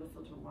 you'll be able to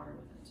filter water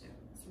with it too.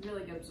 It's a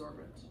really good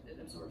absorbent. It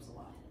absorbs a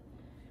lot.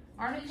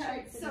 Arnica.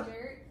 T-shirts So- and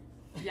dirt.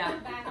 Yeah.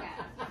 Back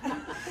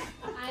up.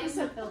 There's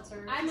a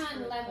filter. I'm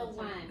on level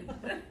 1.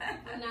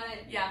 I'm not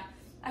at Yeah.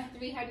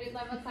 300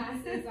 level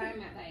classes.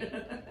 I'm at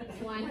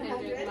like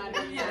 100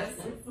 level. Yes.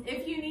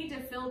 If you need to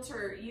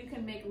filter, you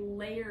can make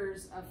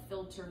layers of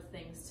filter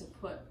things to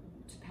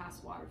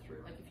pass water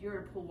through. Like if you were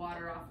to pull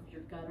water off of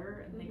your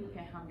gutter and think,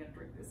 okay, how I'm going to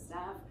drink this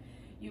stuff,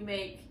 you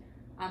make,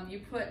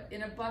 you put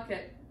in a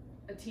bucket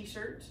a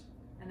t-shirt,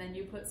 and then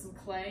you put some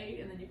clay,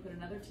 and then you put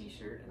another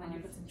t-shirt, and then you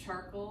put some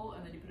charcoal,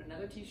 and then you put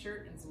another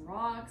t-shirt and some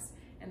rocks,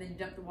 and then you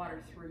dump the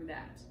water through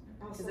that.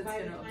 Also, it's by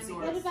the gonna time it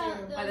absorb. gets What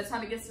about to- By the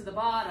time it gets to the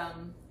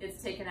bottom,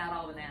 it's taken out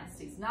all the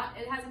nasties.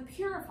 It hasn't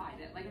purified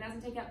it, like it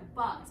hasn't taken out the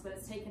bugs, but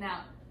it's taken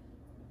out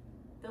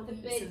the The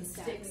leaves big and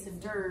stuff. sticks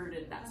and dirt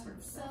and that sort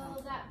of So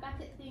stuff. that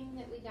bucket thing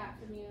that we got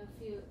from you,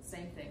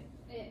 Same thing.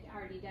 it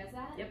already does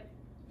that? Yep.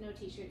 No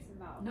t-shirts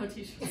involved. No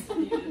t-shirts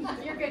needed.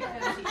 You're good for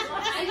no t-shirts.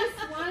 I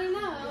just want to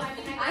know. I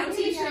mean, I No got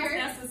t-shirts t-shirts,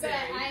 but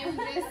necessary.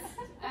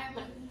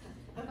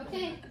 I'm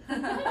okay.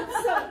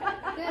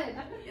 So, Good.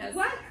 Yes.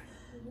 what,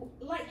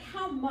 like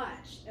how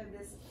much of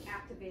this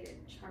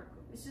activated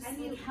charcoal? It's just I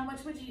mean- like, how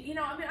much would you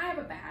I mean, I have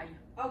a bag.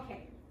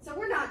 Okay, so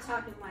we're not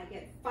talking like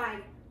at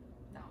 5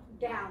 No.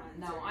 gallons.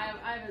 No, or I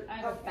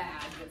have a Okay.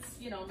 bag that's,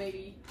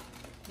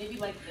 maybe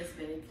like this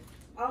big.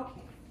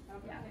 Okay.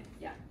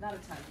 Yeah, not a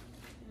ton.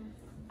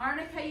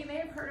 Arnica, you may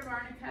have heard of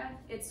arnica.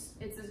 It's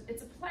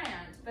a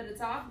plant, but it's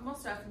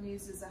most often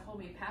used as a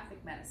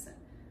homeopathic medicine.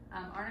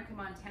 Arnica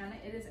montana,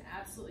 it is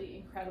absolutely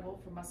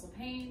incredible for muscle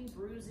pain,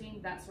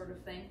 bruising, that sort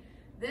of thing.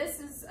 This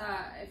is,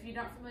 if you're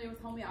not familiar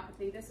with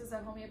homeopathy, this is a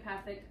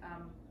homeopathic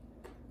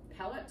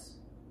pellet, is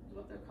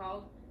what they're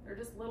called. They're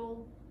just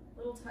little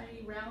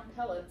tiny round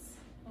pellets.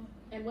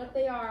 And what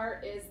they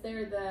are is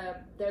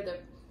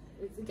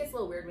it gets a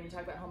little weird when you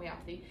talk about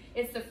homeopathy.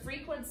 It's the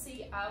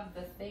frequency of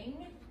the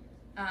thing,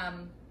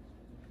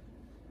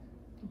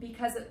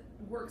 because it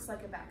works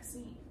like a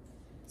vaccine.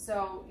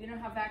 So you know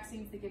how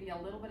vaccines, they give you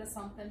a little bit of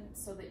something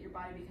so that your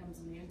body becomes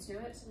immune to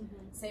it?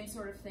 Same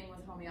sort of thing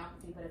with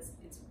homeopathy, but it's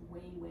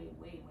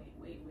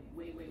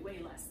way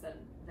less than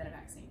a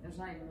vaccine. There's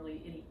not even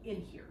really any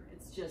in here.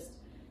 It's just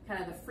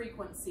kind of the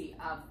frequency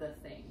of the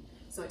thing.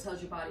 So it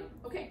tells your body,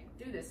 okay,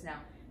 do this now.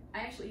 I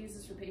actually use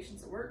this for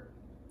patients at work,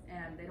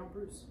 and they don't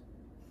bruise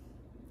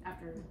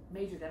after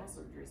major dental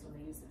surgeries when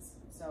they use this.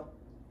 So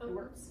it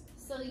works.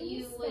 So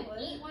you would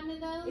eat one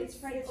of those? It's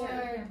right Or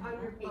there on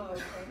your Oh, paper.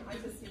 okay, I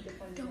just need to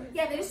find the right.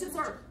 Yeah, they just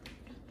absorb.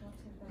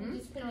 you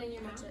just put it in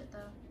your mouth?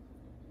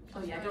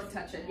 Oh yeah, don't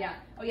touch it. Yeah.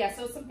 Oh yeah.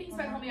 So some things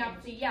about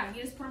homeopathy. Yeah,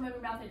 you just put them in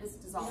your mouth and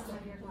just dissolve them.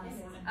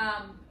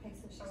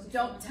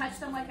 Don't touch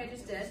them like I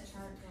just did.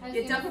 I was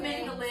You gonna dump them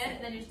say- into the lid,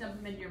 and then you just dump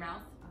them into your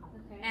mouth.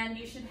 Okay. And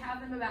you should have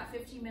them about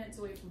 15 minutes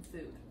away from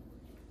food.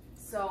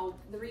 So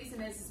the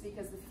reason is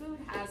because the food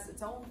has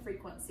its own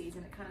frequencies,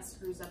 and it kind of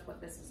screws up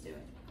what this is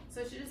doing. So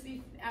it should just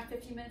be at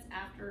 15 minutes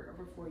after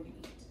or before you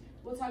eat.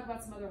 We'll talk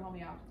about some other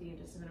homeopathy in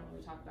just a minute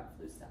when we talk about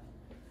flu stuff.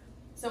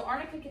 So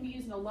arnica can be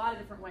used in a lot of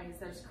different ways.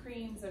 There's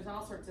creams, there's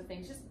all sorts of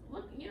things. Just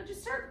look,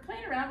 just start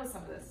playing around with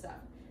some of this stuff.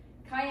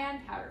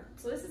 Cayenne powder.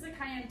 So this is a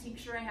cayenne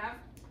tincture I have.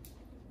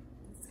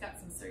 got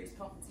some serious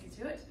potency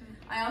to it.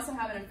 I also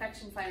have an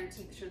infection fighter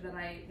tincture that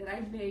I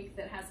make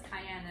that has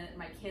cayenne in it.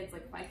 My kids,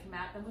 like if I come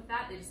at them with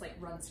that, they just like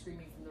run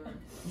screaming from the room.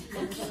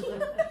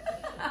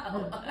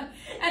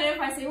 And if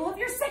I say, well, if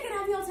you're sick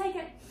enough, you'll take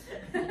it.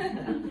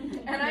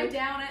 And I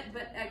down it,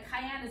 but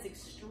cayenne is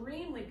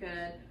extremely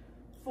good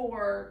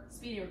for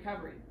speedy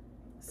recovery.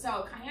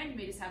 So cayenne you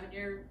may just have in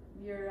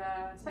your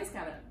spice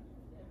cabinet.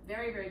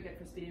 Very, very good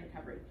for speedy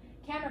recovery.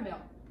 Chamomile.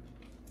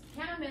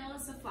 Chamomile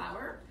is a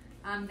flower.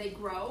 They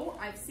grow.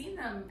 I've seen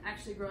them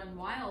actually growing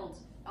wild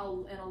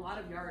in a lot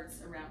of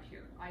yards around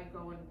here. I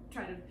go and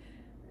try to,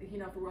 if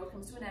the world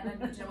comes to an end,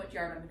 I need to know what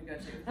yard I'm going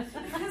to go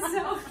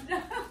to.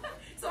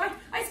 so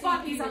I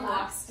spot these on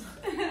walks.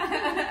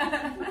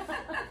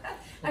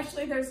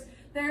 Actually,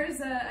 there's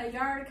a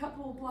yard a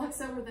couple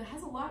blocks over that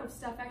has a lot of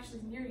stuff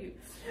actually near you.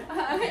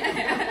 Let me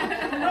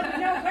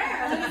know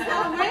where. Let me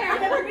know where.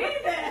 I've never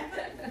been there.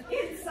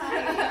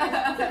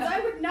 Inside. Because I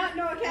would not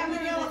know a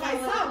chamomile if I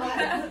saw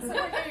one.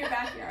 Somewhere near your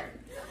backyard.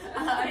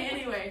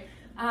 Anyway,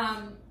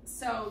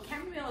 so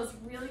chamomile is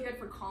really good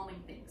for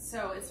calming things.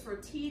 So it's for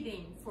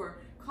teething, for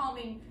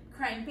calming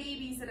crying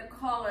babies that have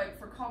colic,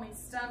 for calming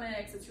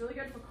stomachs. It's really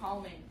good for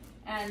calming.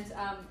 And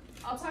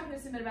I'll talk in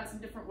just a minute about some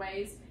different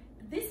ways.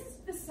 This is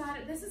the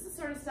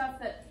sort of stuff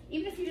that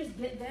even if you just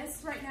get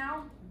this right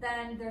now,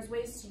 then there's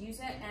ways to use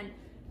it. And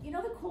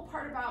the cool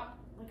part about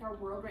like our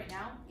world right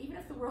now, even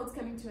if the world's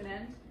coming to an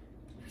end,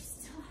 we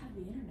still have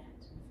the internet.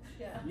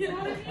 Yeah. You know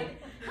what I mean?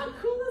 How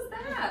cool is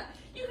that?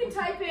 You can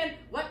type in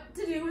what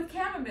to do with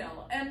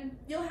chamomile and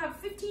you'll have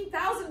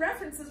 15,000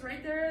 references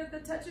right there at the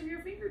touch of your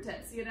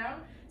fingertips,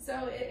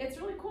 So it's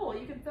really cool.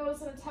 You can throw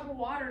this in a tub of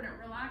water and it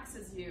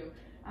relaxes you.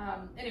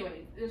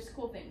 Anyway, there's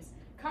cool things.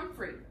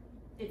 Comfrey.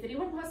 If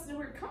anyone wants to know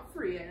where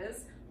comfrey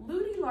is,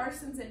 Ludi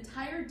Larson's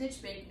entire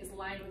ditch bank is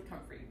lined with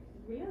comfrey.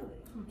 Really?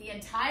 The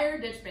entire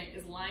ditch bank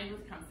is lined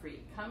with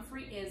comfrey.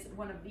 Comfrey is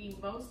one of the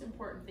most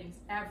important things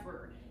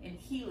ever in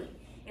healing.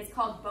 It's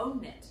called bone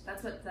knit.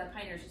 That's what the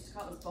pioneers used to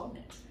call it, was bone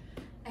knit.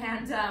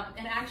 And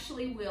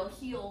actually will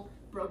heal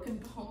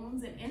broken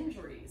bones and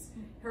injuries.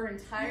 Her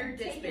entire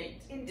ditch bank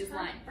is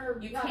lined.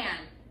 You can.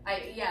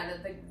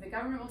 The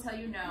government will tell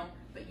you no,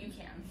 but you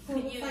can. So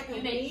it's like a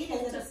weed?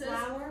 Is it a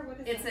flower?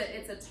 What is that?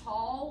 It's a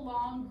tall,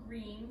 long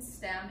green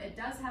stem. It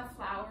does have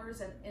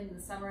flowers. In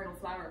the summer, it'll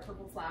flower a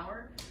purple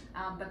flower.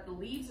 But the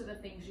leaves are the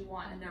things you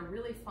want, and they're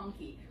really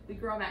funky. We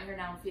grow them out here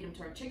now and feed them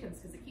to our chickens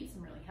because it keeps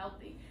them really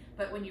healthy.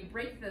 But when you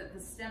break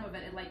the stem of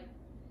it,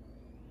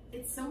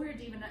 it's so weird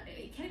to even,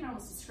 you can't even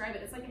almost describe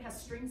it. It's like it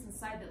has strings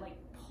inside that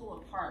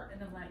pull apart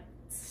and then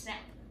snap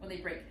when they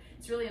break.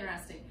 It's really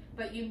interesting.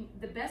 But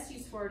the best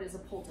use for it is a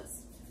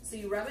poultice. So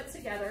you rub it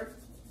together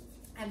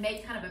and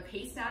make kind of a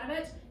paste out of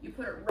it. You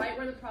put it right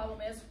where the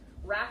problem is,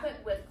 wrap it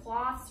with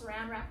cloth,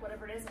 saran wrap,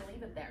 whatever it is, and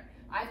leave it there.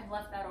 I've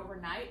left that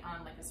overnight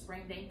on a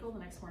sprained ankle. The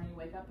next morning you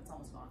wake up, it's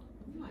almost gone.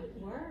 Oh my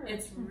word.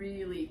 It's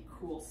really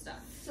cool stuff.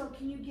 So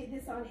can you get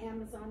this on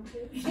Amazon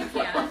too? You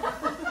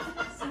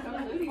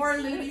can. Or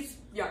Ludi's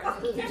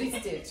yard.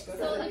 Ludi's ditch.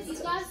 So if you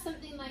got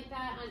something like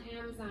that on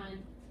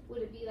Amazon,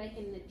 would it be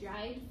in the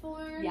dried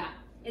form? Yeah.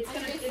 It's I'm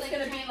gonna just, be in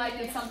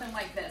something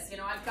like this.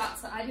 I've got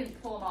some, I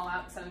didn't pull them all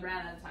out because I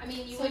ran out of time. I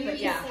mean, you So wouldn't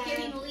you're be just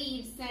getting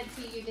leaves sent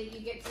to you that you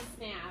get to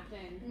snap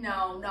and.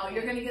 No,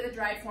 you're gonna get the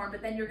dried form,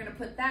 but then you're gonna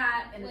put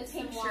that in the With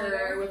some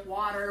tincture with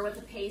water, with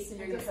the paste, and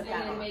you're gonna put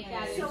that and on. make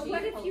that So into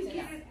what your if you poultice.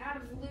 get it out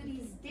of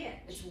Ludi's ditch?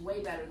 It's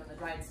way better than the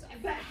dried stuff.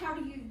 But how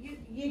do you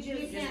You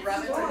just just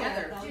rub it store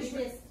together. though. Just You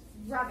just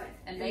rub it?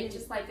 And make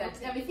just like a,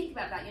 I mean, think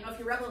about that. If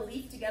you rub a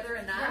leaf together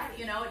enough, Right.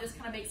 it just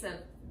kind of makes a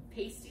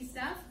pasty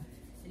stuff,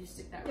 and you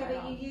stick that yeah, right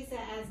but on. you use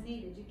that as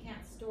needed. You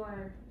can't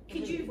store. the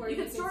Could you- leaf, or You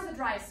can store the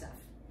dry stuff.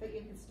 but you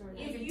can store that.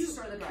 You can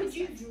store the dry Could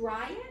you stuff.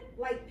 dry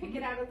it? Pick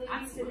it out of Ludi's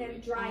and Absolutely. then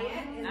dry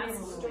it and then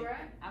Absolutely. store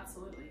it?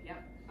 Absolutely,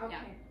 yep. Okay.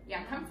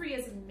 Yeah, comfrey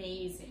is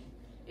amazing.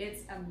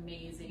 It's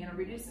amazing, and it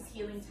reduces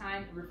healing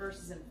time,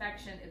 reverses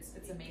infection.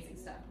 It's amazing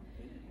stuff.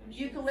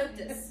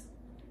 Eucalyptus.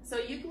 So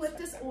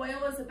eucalyptus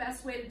oil is the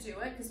best way to do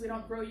it because we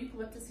don't grow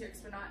eucalyptus here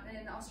because we're not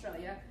in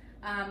Australia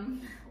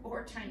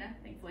or China,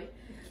 thankfully.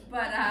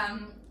 But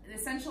the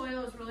essential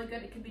oil is really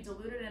good. It can be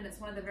diluted, and it's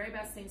one of the very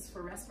best things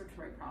for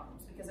respiratory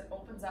problems because it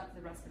opens up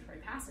the respiratory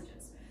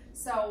passages.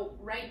 So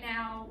right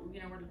now,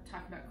 we're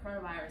talking about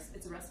coronavirus.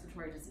 It's a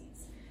respiratory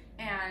disease,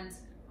 and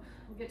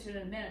we'll get to it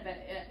in a minute.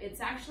 But it's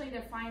actually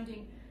they're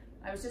finding.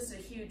 I was just at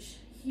a huge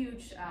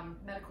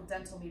medical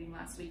dental meeting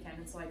last weekend,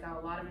 and so I got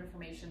a lot of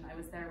information. I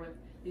was there with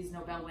these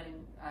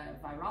Nobel-winning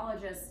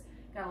virologists,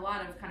 got a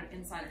lot of kind of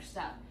insider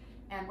stuff.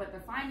 And what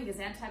they're finding is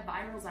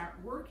antivirals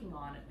aren't working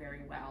on it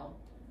very well.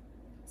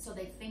 So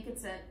they think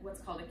it's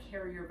what's called a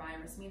carrier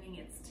virus, meaning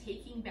it's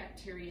taking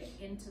bacteria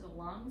into the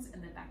lungs,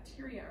 and the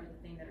bacteria are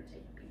the thing that are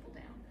taking people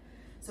down.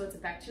 So it's a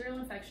bacterial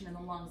infection in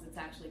the lungs that's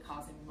actually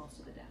causing most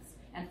of the deaths,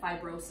 and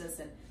fibrosis,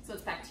 and so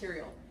it's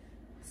bacterial.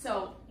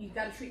 So you've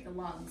got to treat the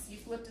lungs.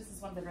 Eucalyptus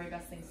is one of the very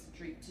best things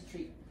to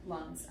treat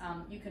lungs.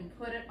 You can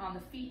put it on the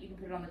feet, you can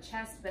put it on the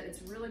chest, but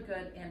it's really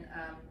good in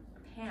a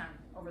pan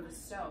over the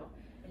stove.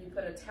 and you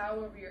put a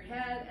towel over your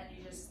head and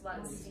you just let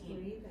it steam.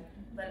 Breathe it.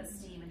 Let it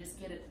steam and just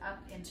get it up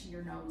into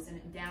your nose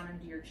and down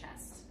into your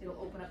chest. It'll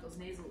open up those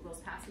those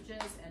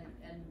passages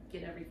and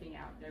get everything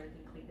out, get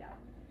everything cleaned out.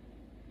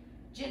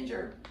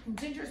 Ginger.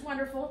 Ginger is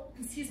wonderful.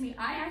 Excuse me,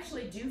 I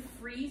actually do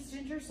freeze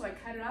ginger, so I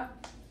cut it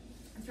up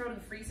and throw it in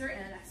the freezer,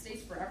 and it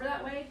stays forever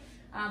that way.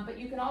 But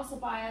you can also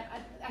buy it.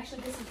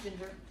 Actually, this is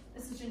ginger.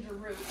 This is ginger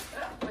root,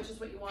 which is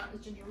what you want,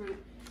 is ginger root.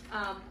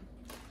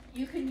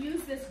 You can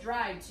use this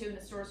dried too, and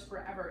it stores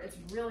forever. It's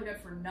really good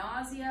for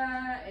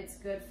nausea. It's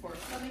good for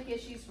stomach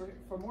issues,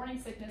 for morning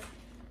sickness.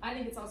 I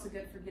think it's also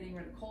good for getting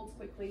rid of colds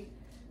quickly.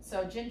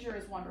 So ginger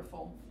is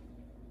wonderful.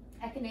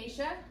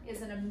 Echinacea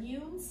is an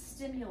immune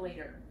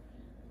stimulator.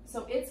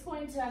 So it's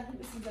going to, I think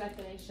this is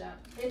echinacea,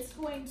 it's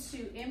going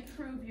to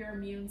improve your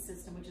immune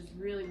system, which is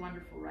really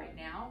wonderful right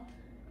now.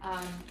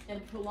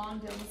 And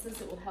prolonged illnesses,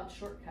 it will help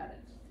shortcut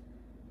it.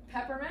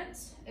 Peppermint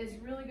is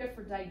really good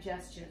for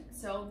digestion.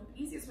 So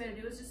the easiest way to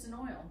do it is just an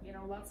oil. You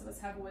know, lots of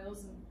us have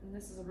oils, and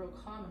this is a real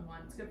common one.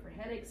 It's good for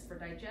headaches, for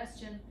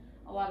digestion,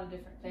 a lot of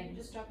different things.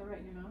 Just drop it right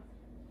in your mouth.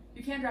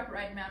 You can drop it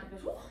right in your mouth. It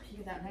goes, whoo, you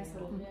get that nice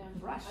little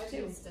rush I've too.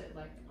 used it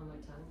like on my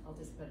tongue. I'll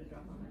just put a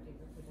drop on my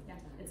finger, put it on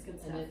my tongue. It's good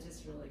And stuff. it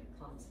just really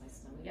calms my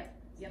stomach. Yep.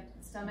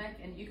 Stomach,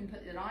 and you can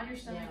put it on your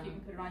stomach, Yeah. you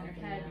can put it on your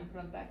head, you can put it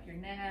on the back of your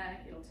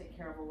neck. It'll take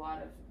care of a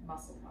lot of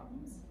muscle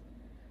problems.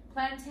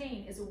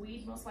 Plantain is a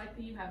weed most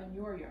likely you have in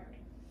your yard.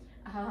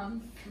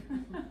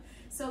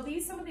 So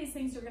some of these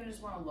things you're going to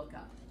just want to look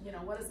up. You know,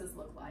 what does this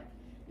look like?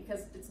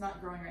 Because it's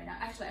not growing right now.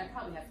 Actually, I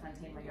probably have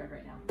plantain in my yard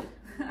right now.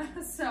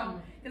 So,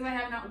 because I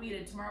have not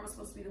weeded. Tomorrow was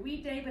supposed to be the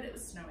weed day, but it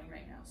was snowing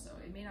right now, so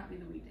it may not be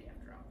the weed day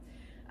after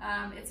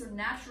all. It's a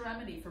natural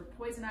remedy for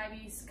poison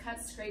ivies,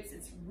 cuts, scrapes.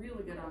 It's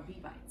really good on bee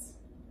bites.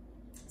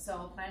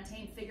 So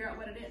plantain, figure out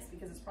what it is,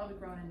 because it's probably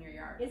grown in your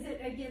yard. Is it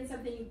again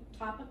something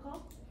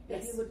topical that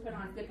Yes. you would put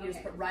on? Yep, you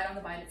just put right on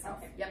the bite itself.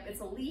 Okay. Yep, it's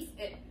a leaf.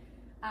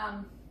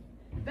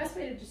 The best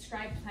way to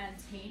describe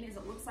plantain is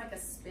it looks like a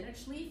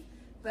spinach leaf,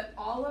 but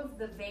all of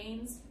the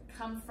veins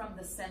come from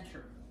the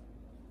center.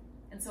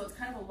 And so it's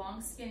kind of a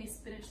long, skinny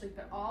spinach leaf,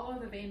 but all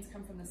of the veins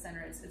come from the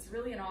center. It's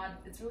really an odd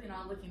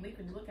looking leaf.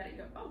 When you look at it, you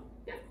go, oh,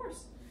 yeah, of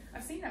course.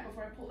 I've seen that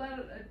before. I pull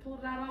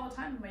it out all the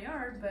time in my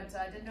yard, but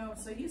I didn't know it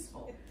was so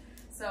useful.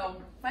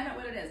 So find out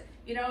what it is.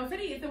 You know,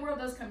 if the world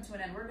does come to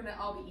an end, we're going to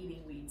all be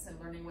eating weeds and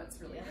learning what's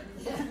really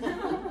good.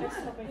 I just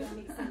hope I don't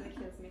eat something that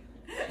kills me.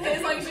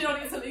 As long as you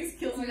don't eat something that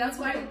kills me, that's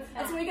why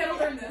we got to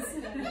learn this.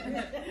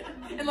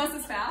 Unless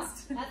it's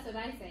fast. That's what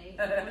I say.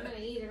 If I'm gonna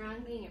eat the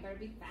wrong thing, it better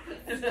be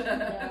fast.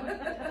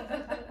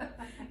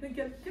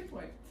 Good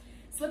point.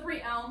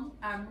 Slippery elm,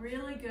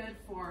 really good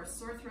for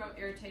sore throat,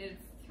 irritated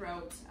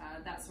throat,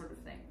 that sort of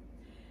thing.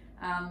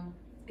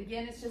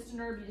 Again, it's just an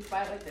herb. You just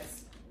buy it like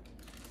this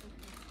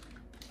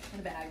in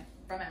a bag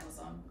from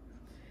Amazon.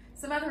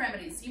 Some other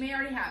remedies you may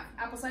already have.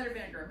 Apple cider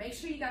vinegar. Make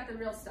sure you got the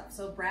real stuff.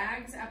 So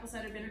Bragg's apple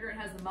cider vinegar, it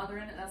has the mother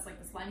in it. That's like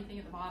the slimy thing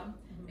at the bottom.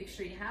 Make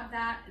sure you have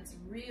that. It's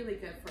really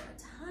good for a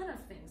ton of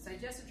things.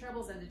 Digestive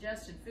troubles,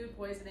 indigestion, food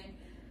poisoning.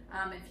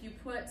 If you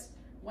put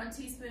 1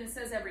 teaspoon, it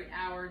says every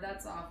hour.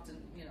 That's often,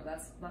 you know,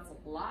 that's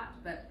a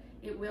lot, but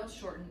it will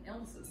shorten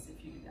illnesses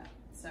if you do that.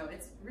 So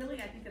it's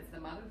really, I think it's the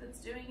mother that's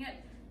doing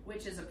it,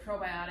 which is a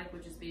probiotic,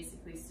 which is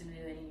basically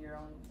stimulating your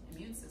own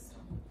immune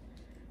system.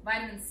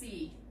 Vitamin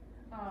C.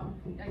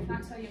 I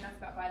cannot tell you enough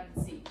about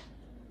vitamin C.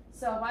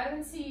 So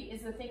vitamin C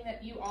is the thing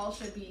that you all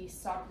should be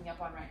stocking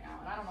up on right now.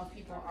 And I don't know if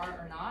people are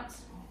or not,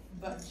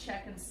 but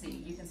check and see.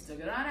 You can still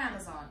get it on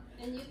Amazon.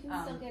 And you can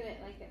still get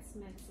it like at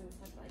Smith's and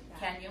stuff like that.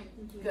 Can you?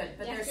 Mm-hmm. Good.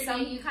 But Yesterday there's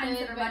some you kinds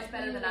could, that are but much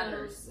better who than knows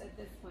others. at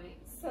this point.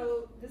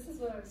 So this is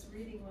what I was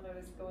reading when I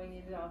was going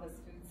into all this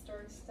food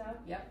storage stuff.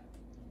 Yep.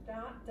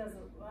 That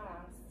doesn't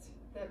last.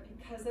 That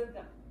because of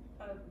the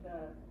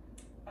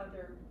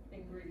other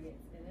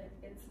ingredients in it,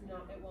 it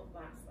won't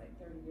last like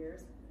 30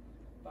 years.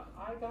 But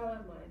I got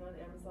online on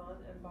Amazon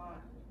and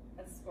bought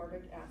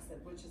ascorbic acid,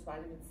 which is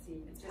vitamin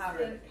C. It's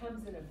powdered. It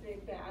comes in a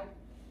big bag,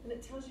 and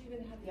it tells you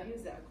even how to Yep.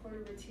 use it. A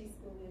quarter of a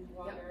teaspoon in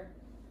water,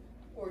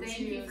 or Thank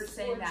juice, you for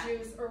saying or that.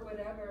 juice, or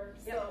whatever.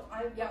 Yep. So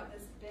I've Yep. got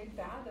this big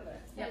bag of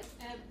it. Yep.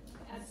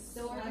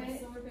 Ascorbic.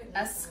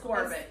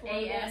 Ascorbic.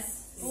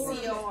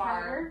 A-S-C-O-R-B-I-C.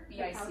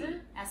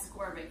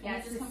 Ascorbic. Yeah,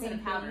 it just comes in a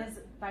powder.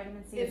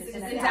 Vitamin C. It's It's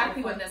Yeah.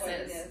 exactly what That's this what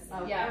it is. is.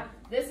 Okay. Yeah,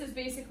 this is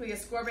basically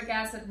ascorbic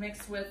acid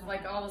mixed with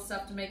like all the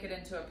stuff to make it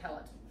into a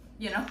pellet.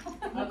 You know.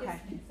 Okay.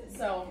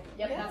 So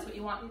yep, Yeah. that's what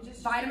you want. You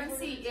just Vitamin use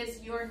C it.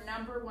 is your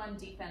 #1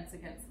 defense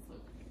against the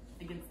flu,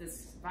 against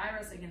this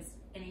virus, against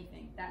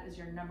anything. That is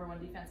your #1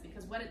 defense,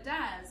 because what it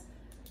does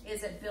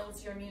is it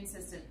builds your immune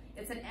system.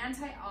 It's an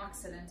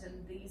antioxidant,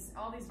 and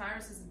all these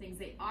viruses and things,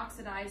 they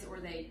oxidize, or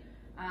they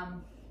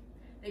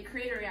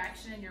create a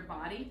reaction in your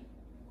body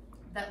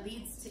that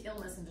leads to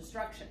illness and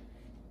destruction.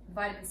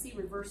 Vitamin C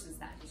reverses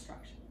that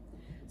destruction.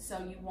 So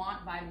you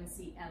want vitamin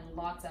C and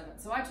lots of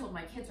it. So I told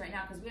my kids right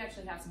now, because we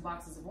actually have some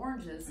boxes of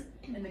oranges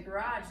in the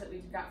garage that we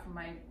got from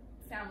my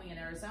family in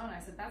Arizona.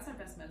 I said, that's our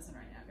best medicine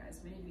right now, guys.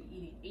 We need to be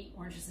eating 8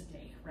 oranges a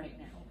day right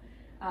now.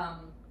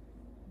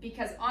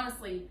 because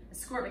honestly,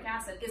 ascorbic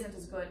acid isn't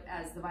as good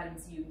as the vitamin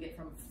C you can get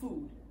from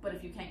food. But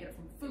if you can't get it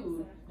from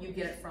food, you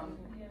get it from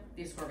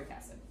the ascorbic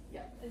acid.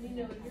 Yeah. And you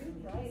know,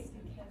 you're right,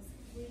 because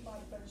we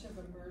bought a bunch of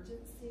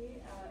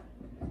emergency at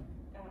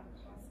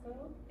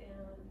Costco,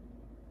 and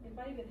if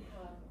I even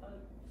have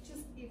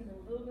just even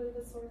a little bit of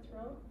a sore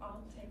throat,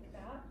 I'll take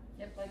that.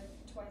 Yep.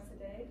 Like twice a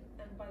day,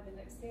 and by the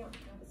next day I'll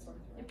have a sore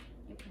throat.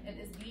 Yep. It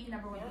is the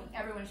number one thing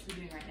everyone should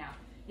be doing right now.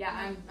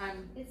 Yeah,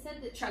 I'm It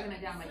said that chugging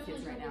it down my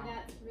kids right now.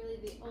 That's really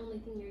the only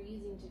thing you're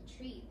using to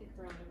treat the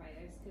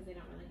coronavirus, because they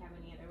don't really have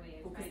any other way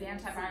of. Because the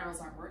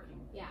antivirals aren't working.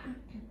 Yeah.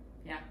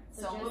 Yeah.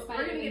 So So just we're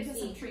going to vitamin get to C.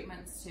 some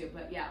treatments too,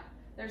 but yeah,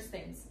 there's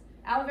things.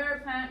 Aloe vera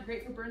plant,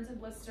 great for burns and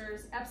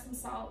blisters. Epsom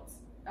salt.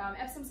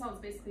 Epsom salt is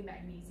basically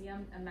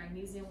magnesium, and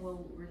magnesium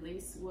will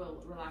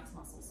relax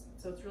muscles.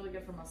 So it's really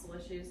good for muscle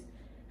issues.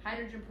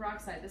 Hydrogen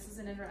peroxide. This is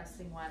an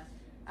interesting one.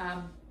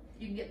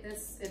 You can get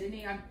this at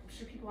any. I'm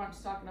sure people aren't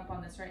stocking up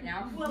on this right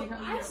now. Well, You know,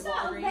 I at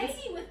saw a Walgreens.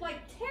 lady with like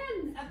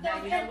 10 of Now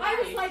them, you know and I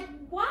was why. like,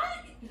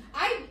 what?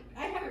 I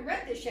haven't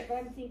read this yet, but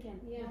I'm thinking,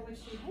 Yeah. what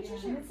should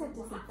Hydrogen It's a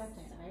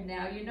disinfectant, right?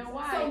 Now you know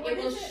why. So what it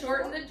will is it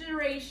shorten for? the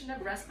duration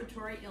of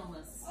respiratory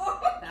illness. Oh,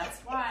 That's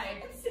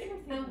why.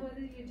 Now what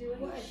do you do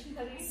with it?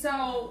 Honey?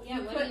 So Yeah,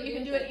 you what put, do you you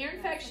can do do it with ear it?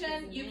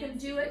 infection. That's You can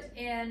do it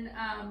in.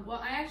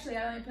 Well, I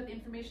only put the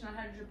information on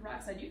hydrogen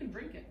peroxide. You can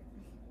drink it.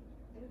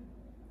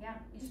 Yeah,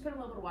 you just put a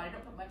little bit of water.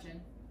 Don't put much in,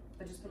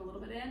 but just put a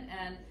little bit in,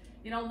 and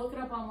look it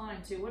up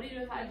online too. What do you do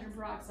with hydrogen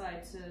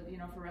peroxide to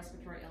for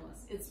respiratory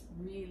illness? It's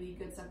really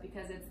good stuff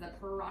because it's the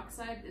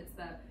peroxide. It's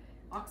the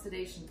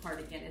oxidation part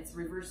again. It's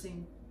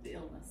reversing the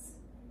illness.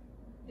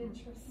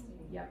 Interesting.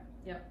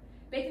 Yep.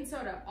 Baking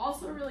soda,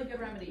 also a really good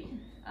remedy.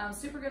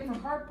 Super good for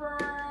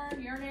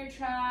heartburn, urinary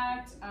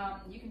tract.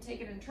 You can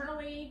take it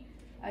internally.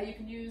 You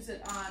can use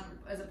it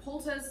as a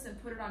poultice and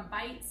put it on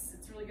bites.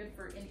 It's really good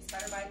for any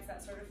spider bites,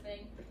 that sort of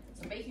thing.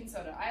 So baking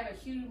soda. I have a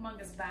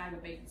humongous bag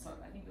of baking soda.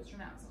 I think it was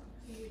from Amazon.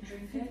 You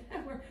drink it.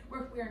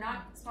 We're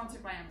not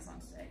sponsored by Amazon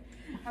today.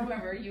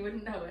 However, you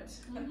wouldn't know it.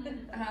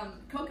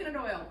 Coconut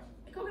oil.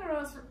 Coconut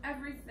oil is for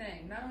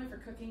everything, not only for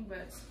cooking,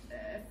 but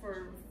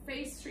for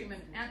face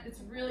treatment. And it's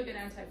really good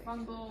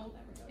antifungal.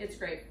 It's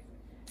great.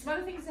 Some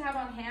other things to have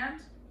on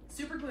hand,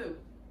 super glue.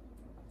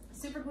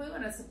 Super glue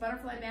and it's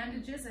butterfly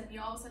bandages, and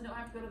you all of a sudden don't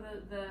have to go to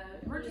the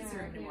emergency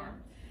room anymore.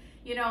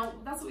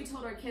 That's what we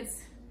told our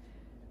kids.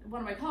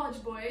 One of my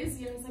college boys,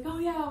 he's like, oh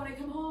yeah, when I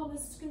come home,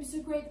 this is gonna be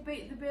so great.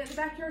 The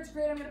backyard's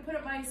great. I'm gonna put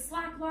up my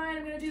slack line.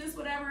 I'm gonna do this,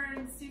 whatever.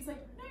 And Steve's like,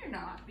 no, you're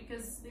not,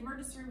 because the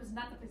emergency room is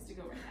not the place to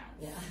go right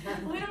now. Yeah.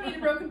 We don't need a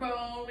broken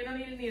bone. We don't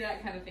need any of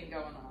that kind of thing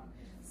going on.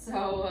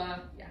 So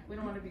yeah, we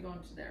don't want to be going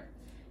to there.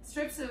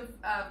 Strips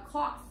of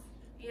cloth.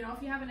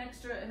 If you have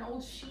an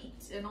old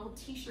sheet, an old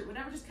t-shirt,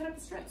 whatever, just cut up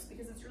the strips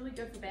because it's really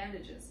good for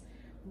bandages.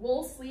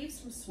 Wool sleeves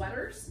from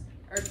sweaters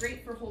are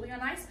great for holding on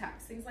ice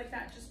packs, things like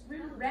that. Just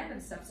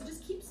random stuff. So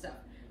just keep stuff.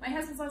 My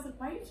husband's always like,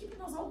 why are you keeping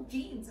those old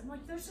jeans? I'm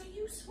like, there's a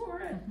use for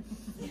it.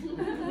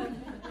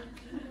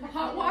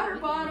 Hot water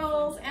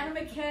bottles,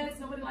 enema kits.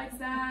 Nobody likes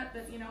that,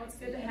 but it's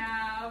good to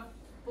have.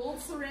 Full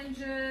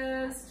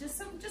syringes. Just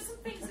some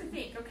things to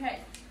think. Okay,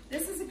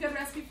 this is a good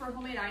recipe for a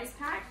homemade ice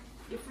pack.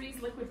 You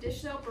freeze liquid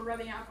dish soap or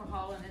rubbing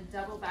alcohol in a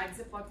double bag,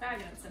 Ziploc bag,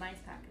 and it's an ice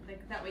pack.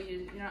 That way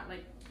you're not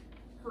like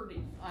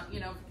hurting,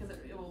 because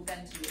it will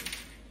bend to you.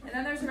 And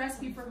then there's a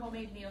recipe for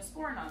homemade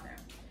Neosporin on there.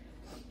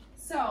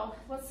 So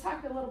let's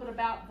talk a little bit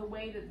about the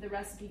way that the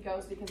recipe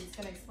goes, because it's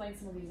going to explain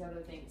some of these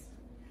other things.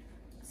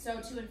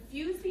 So to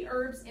infuse the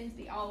herbs into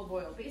the olive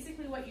oil,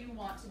 basically what you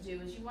want to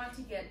do is you want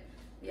to get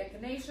the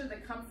echinacea, the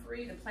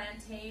comfrey, the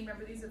plantain.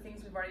 Remember, these are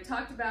things we've already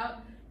talked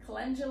about.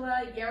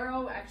 Calendula,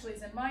 yarrow actually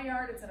is in my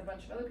yard. It's in a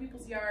bunch of other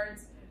people's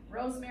yards.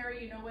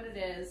 Rosemary, you know what it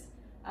is.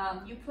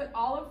 You put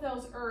all of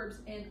those herbs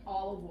in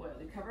olive oil.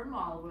 You cover them in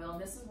olive oil,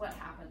 and this is what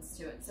happens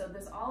to it. So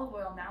this olive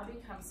oil now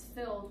becomes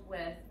filled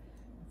with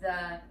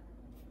the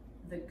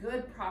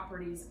good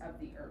properties of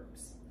the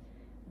herbs.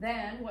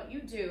 Then what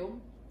you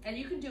do, and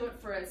you can do it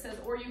for, it says,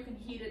 or you can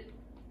heat it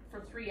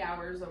for 3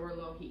 hours over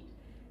low heat.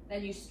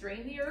 Then you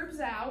strain the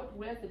herbs out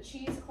with a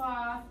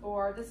cheesecloth,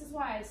 or this is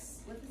why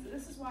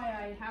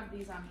I have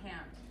these on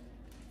hand.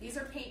 These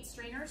are paint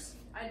strainers.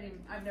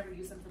 I've never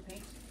used them for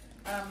paint.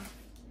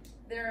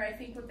 They're, I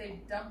think, what they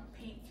dump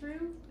paint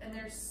through, and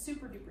they're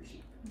super duper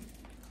cheap.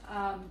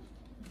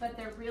 But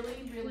they're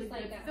really, really Just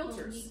good like at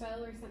filters. Home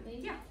Depot or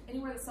something. Yeah,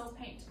 anywhere that sells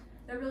paint.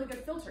 They're really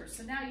good filters.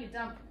 So now you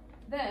dump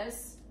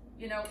this,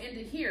 into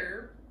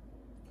here,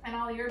 and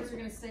all the herbs are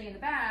going to stay in the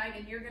bag,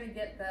 and you're going to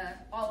get the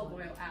olive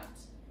oil out.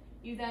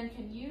 You then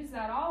can use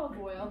that olive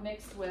oil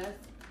mixed with,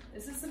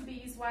 this is some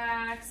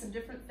beeswax, some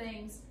different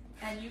things,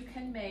 and you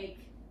can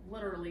make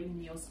literally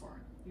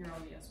Neosporin, your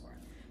own Neosporin.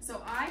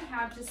 So I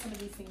have just some of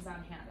these things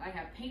on hand. I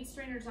have paint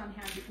strainers on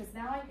hand because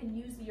now I can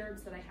use the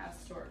herbs that I have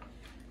stored.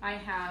 I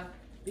have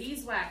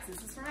beeswax.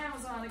 This is from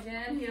Amazon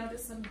again,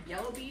 just some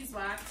yellow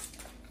beeswax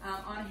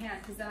on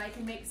hand, because then I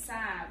can make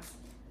salves.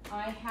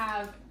 I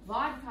have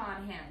vodka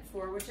on hand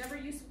for whichever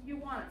use you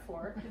want it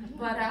for.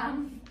 But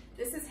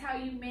this is how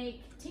you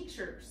make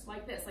tinctures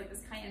like this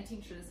cayenne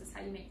tincture. This is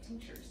how you make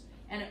tinctures.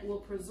 and it will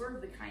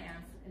preserve the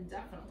cayenne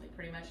indefinitely,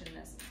 pretty much in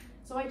this.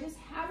 So I just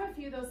have a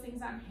few of those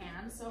things on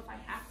hand, so if I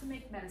have to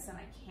make medicine,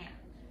 I can.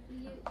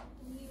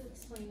 Will you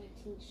explain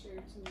a tincture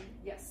to me?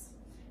 Yes.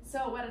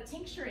 So what a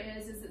tincture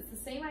is it's the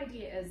same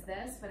idea as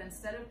this, but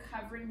instead of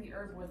covering the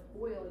herb with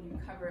oil, you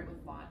cover it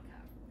with vodka.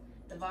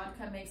 The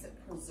vodka makes it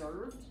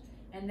preserved,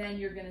 and then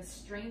you're going to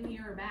strain the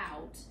herb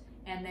out,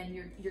 and then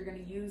you're going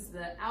to use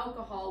the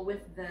alcohol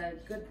with the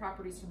good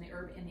properties from the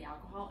herb in the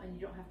alcohol, and you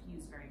don't have to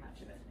use very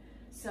much of it.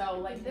 So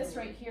like this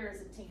right here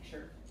is a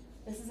tincture.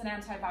 This is an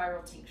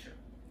antiviral tincture.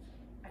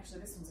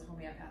 Actually, this one's a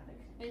homeopathic.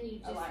 And you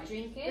just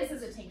drink it?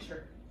 This is a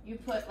tincture. You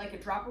put like a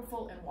dropper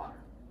full in water.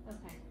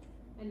 Okay.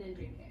 And then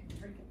drink it.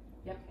 Drink it.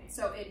 Yep. Okay.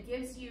 So it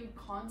gives you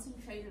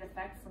concentrated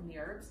effect from the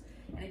herbs,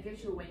 and it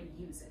gives you a way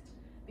to use it.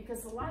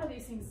 Because a lot of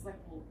these things is like,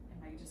 well,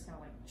 am I just gonna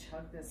like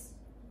chug this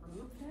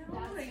herb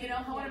down? You know,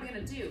 what am I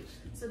gonna do?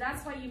 So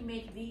that's why you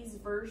make these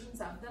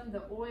versions of them.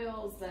 The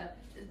oils,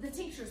 the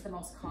tincture is the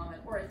most common,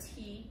 or a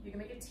tea. You can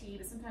make a tea,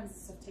 but sometimes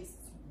this stuff tastes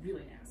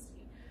really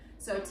nasty.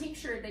 So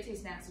tincture, they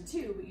taste nasty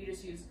too, but you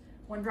just use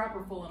one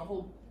dropper full in a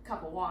whole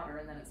cup of water,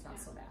 and then it's not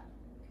so bad.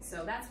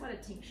 So that's what a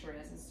tincture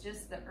is. It's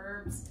just the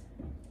herbs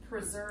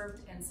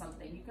preserved in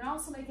something. You can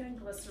also make it in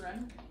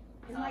glycerin.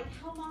 And like,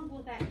 how long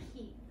will that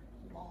keep?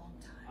 Long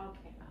time.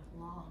 Okay. A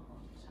long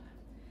time.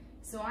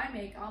 So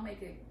I'll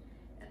make it,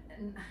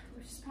 and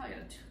we're just probably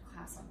gonna do a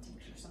class on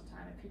tincture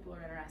sometime if people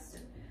are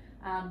interested.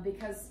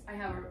 Because I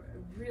have a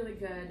really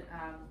good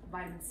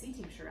vitamin C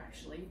tincture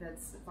actually.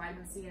 That's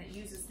vitamin C, and it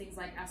uses things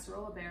like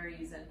acerola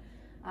berries and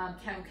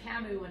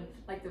camu and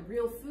like the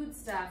real food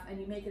stuff, and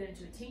you make it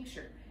into a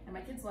tincture. And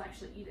my kids will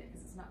actually eat it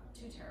because it's not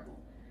too terrible.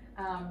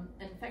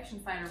 Infection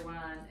fighter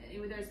one.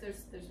 Anyway,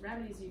 there's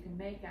remedies you can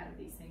make out of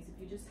these things. If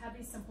you just have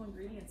these simple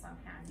ingredients on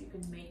hand, you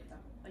can make them.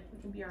 Like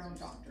we can be our own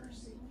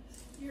doctors.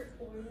 Your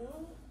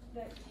oil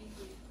that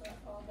you put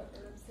all the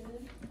herbs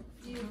in,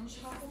 do you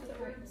chop the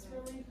herbs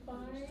really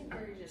fine,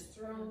 or you just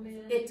throw them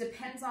in? It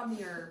depends on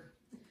the herb.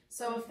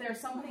 So if there's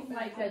something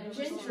like a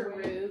ginger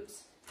root,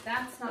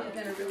 that's not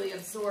going to really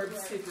absorb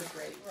super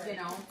great,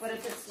 you know. But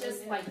if it's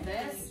just like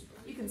this,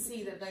 you can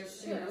see that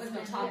there's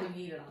no topping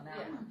needed on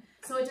that one.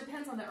 So it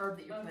depends on the herb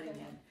that you're putting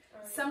in.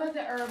 Some of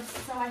the herbs,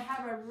 so I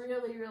have a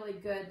really, really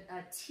good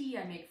tea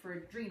I make for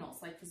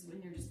adrenals, like because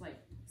when you're just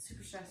like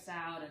super stressed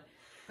out.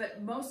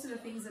 But most of the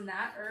things in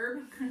that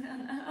herb,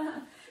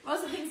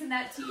 most of the things in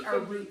that tea are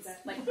roots,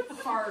 like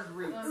hard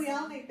roots. We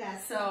all make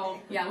that. So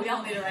yeah, we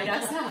all need it right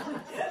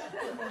now.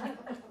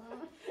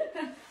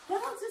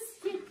 Well, I'll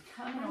just keep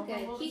coming over.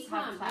 Good. We'll Keep just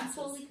have calm. classes.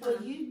 Absolutely calm.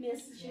 Well, you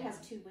missed. She has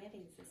 2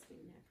 weddings this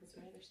week now because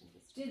her other son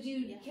gets. Did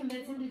you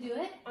convince him to do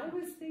it? I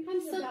was thinking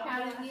I'm so about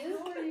proud that. of you.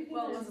 How are you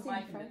Well, it gonna wasn't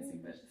my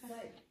convincing, but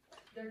like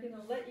they're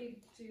gonna let you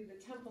do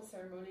the temple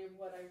ceremony of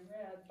what I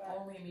read, but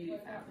only immediate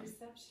what about family.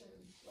 reception?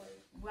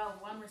 Like, Well,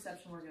 one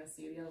reception we're going to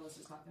see, the other one's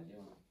just not going to do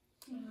it.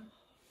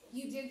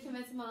 You did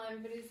convince him while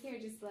everybody's here.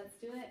 Just let's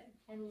do it.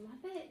 I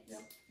love it.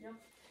 Yep.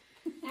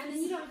 And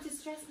then you don't have to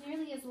stress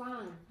nearly as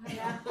long.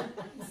 Yeah.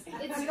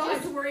 It's We don't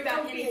have to worry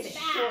about anything.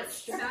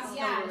 fast.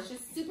 Yeah, it's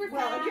just super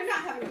fast. Well, if you're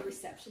not having a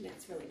reception,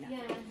 it's really not.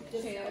 Yeah,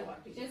 Just true. go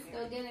up to Just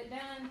your go get it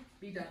done.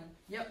 Be done.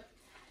 Yep.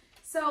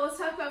 So let's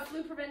talk about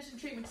flu prevention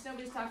treatments.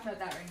 Nobody's talking about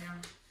that right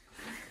now.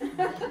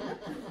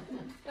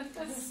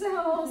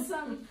 So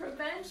some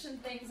prevention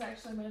things.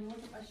 Actually, I'm going to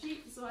look at my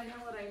sheet so I know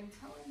what I'm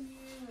telling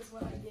you is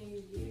what I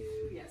gave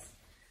you. Yes.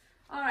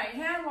 All right.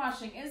 Hand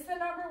washing is the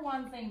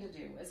 #1 thing to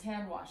do. Is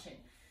hand washing.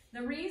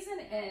 The reason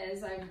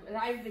is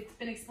I've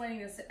been explaining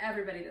this to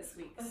everybody this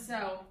week.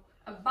 So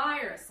a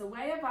virus, the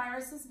way a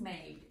virus is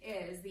made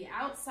is the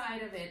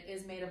outside of it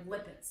is made of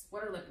lipids.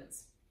 What are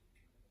lipids?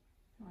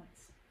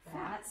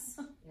 Fats.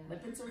 Yeah.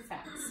 Lipids are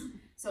fats.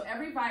 So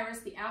every virus,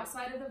 the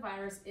outside of the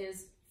virus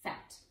is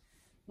fat.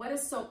 What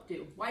does soap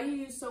do? Why do you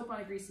use soap on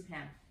a greasy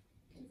pan?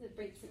 Because it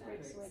breaks it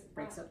up.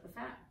 Breaks up the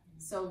fat.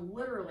 So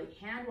literally,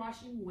 hand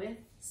washing with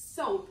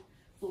soap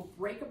will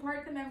break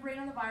apart the membrane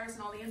on the virus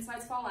and all the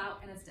insides fall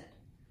out and it's dead.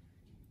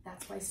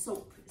 That's why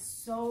soap is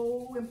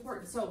so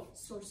important. So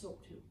store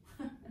soap too.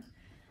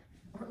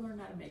 Or learn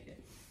how to make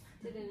it.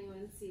 Did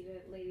anyone see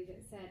the lady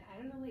that said, I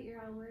don't know what you're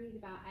all worried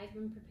about. I've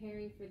been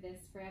preparing for this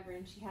forever,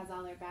 and she has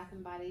all her Bath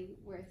and Body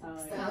worth of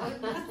soap.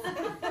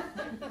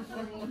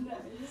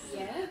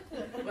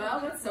 Yep.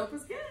 Well, but soap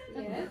is good.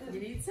 Yep. You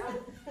need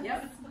soap.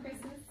 Yep.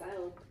 Christmas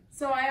soap.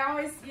 So I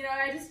always,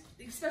 I just,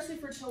 especially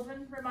for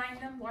children,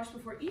 remind them, wash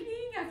before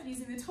eating, after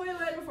using the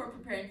toilet, before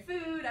preparing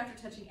food,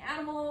 after touching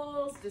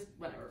animals, just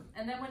whatever.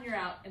 And then when you're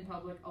out in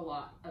public, a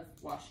lot of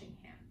washing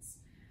hands.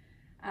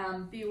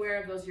 Be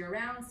aware of those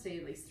year-round. Stay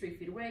at least 3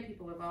 feet away.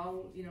 People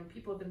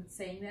have been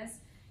saying this.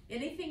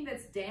 Anything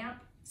that's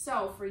damp.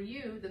 So for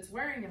you that's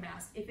wearing a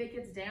mask, if it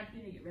gets damp,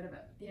 you need to get rid of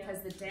it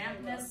because the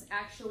dampness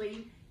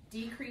actually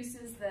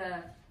decreases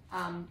the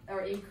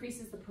or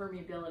increases the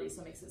permeability,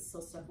 so it makes it so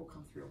stuff will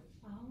come through.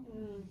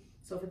 Oh.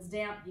 So if it's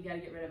damp, you got to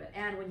get rid of it.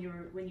 And when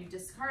you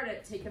discard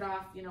it, take it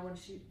off. When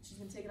she's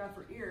gonna take it off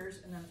her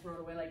ears and then throw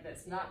it away like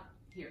this, not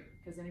here,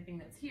 because anything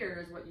that's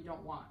here is what you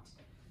don't want.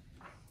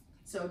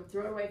 So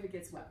throw it away if it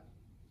gets wet.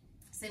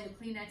 Same with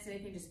Kleenex,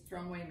 anything, just throw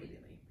them away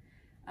immediately.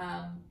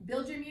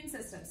 Build your immune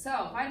system.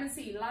 So vitamin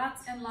C,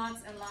 lots and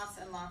lots and lots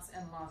and lots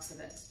and lots of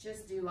it.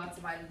 Just do lots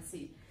of vitamin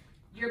C.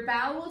 Your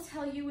bowel will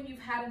tell you when you've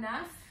had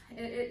enough.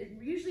 It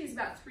usually is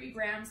about 3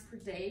 grams per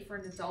day for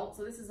an adult.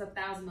 So this is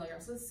 1,000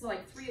 milligrams. So this is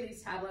like 3 of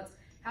these tablets.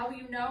 How will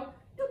you know?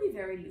 You'll be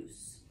very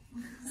loose.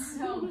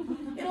 So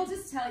it'll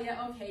just tell you,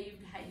 okay,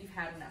 you've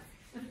had enough.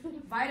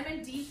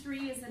 Vitamin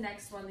D3 is the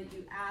next one that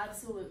you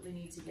absolutely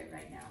need to get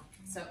right now.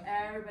 So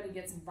everybody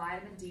gets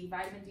vitamin D.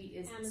 Vitamin D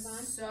is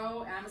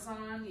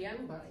Amazon, yep.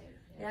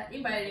 Yeah, you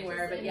can buy it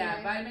anywhere, but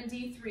yeah, vitamin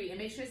D3. And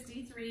make sure it's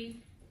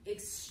D3.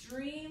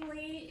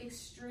 Extremely,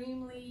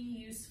 extremely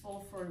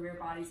useful for your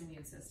body's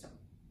immune system.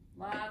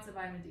 Lots of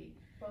vitamin D.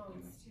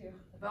 Bones too.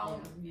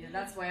 Bone, yeah,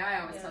 that's why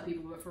I always tell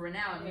people, but for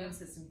now, immune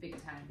system, big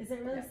time. Is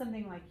it really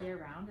something like year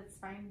round? It's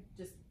fine,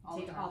 just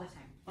take it all the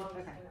time.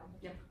 Okay.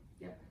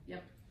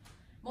 Yep.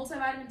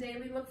 Multivitamin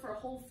daily, look for a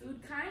whole food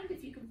kind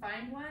if you can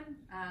find one.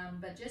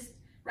 But just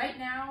right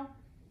now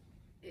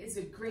is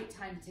a great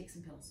time to take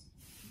some pills.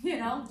 You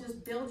know,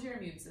 just build your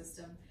immune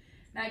system.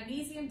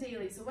 Magnesium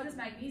daily. So what does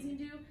magnesium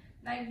do?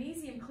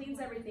 Magnesium cleans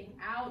everything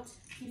out,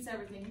 keeps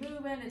everything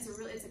moving. It's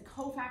a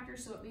cofactor,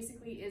 so it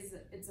basically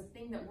it's a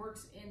thing that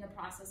works in the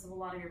process of a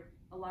lot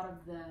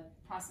of the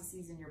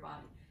processes in your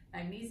body.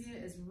 Magnesium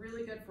is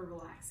really good for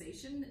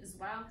relaxation as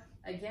well.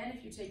 Again,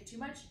 if you take too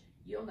much,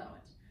 you'll know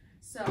it.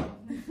 So,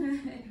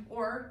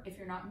 or if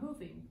you're not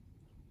moving,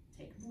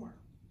 take more.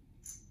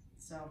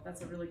 So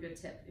that's a really good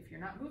tip. If you're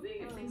not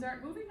moving, if things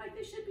aren't moving like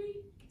they should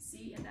be,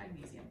 C and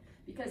magnesium.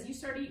 Because you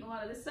start eating a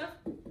lot of this stuff,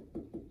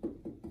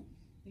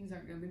 things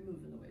aren't going to be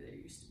moving the way they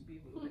used to be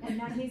moving. And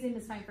magnesium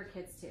is fine for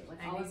kids too.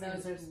 Like all of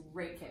those are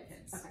great for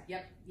kids.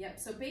 Okay. Yep.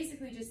 So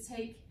basically just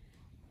take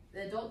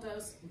the adult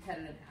dose and cut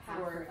it in half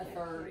or a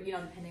third, you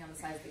know, depending on the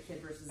size of the kid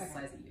versus the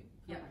size of you.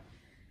 Yep. Okay.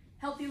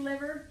 Healthy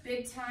liver,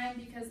 big time,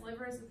 because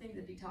liver is the thing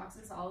that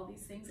detoxes all of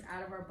these things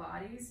out of our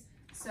bodies.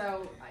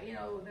 So, you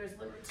know, there's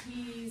liver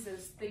teas,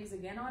 there's things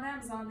again on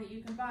Amazon that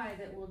you can buy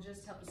that will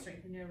just help to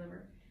strengthen your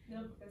liver.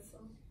 Milk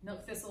thistle.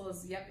 Milk thistle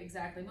is, yep,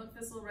 exactly. Milk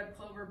thistle, red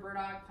clover,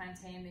 burdock,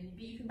 plantain, and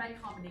you can buy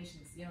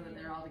combinations, you know, that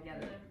they're all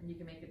together, and you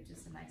can make it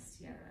just a nice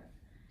tea out of it.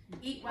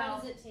 Eat well.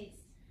 How does it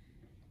taste?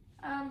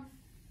 I'm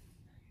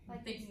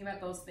thinking about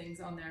those things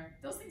on there.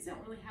 Those things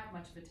don't really have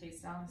much of a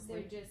taste,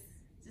 honestly. They're just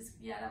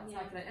yeah, that one's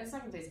not gonna. It's not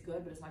gonna taste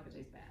good, but it's not gonna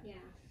taste bad.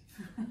 yeah.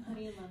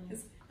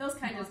 Those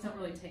kind just don't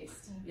really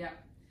taste. Yeah.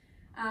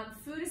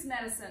 Food is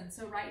medicine.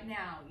 So right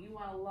now, you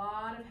want a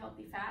lot of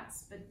healthy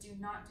fats, but do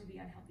not do the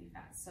unhealthy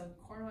fats. So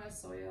corn oil,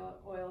 soy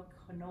oil,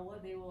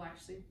 canola, they will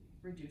actually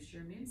reduce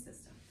your immune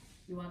system.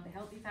 You want the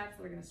healthy fats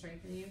that are going to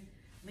strengthen you.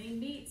 Lean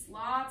meats,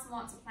 lots and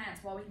lots of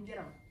plants. While we can get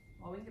them,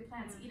 while we can get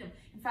plants, eat them.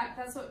 In fact,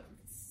 that's what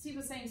Steve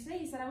was saying today.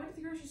 He said, I went to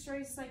the grocery store.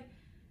 He's like,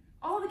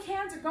 all the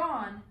cans are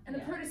gone, and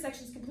the produce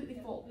section is completely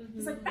full.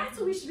 He's like, that's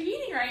what we should be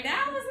eating right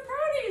now is the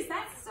produce.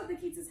 That's the stuff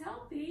that keeps us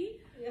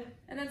healthy. Yeah.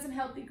 And then some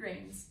healthy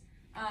grains.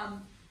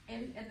 And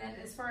then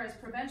as far as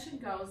prevention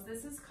goes,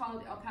 this is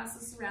called, I'll pass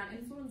this around,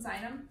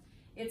 influenzinum.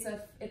 It's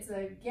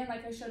again,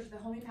 like I showed you, the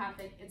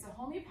homeopathic. It's a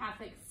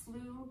homeopathic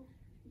flu.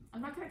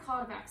 I'm not going to call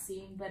it a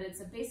vaccine, but it's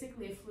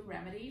basically a flu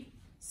remedy.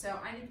 So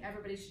I think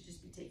everybody should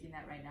just be taking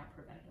that right now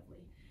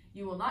preventatively.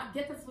 You will not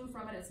get the flu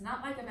from it. It's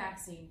not like a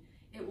vaccine.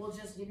 It will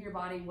just give your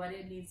body what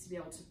it needs to be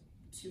able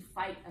to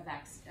fight a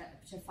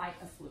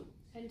flu.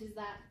 And does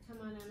that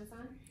come on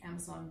Amazon?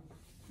 Amazon.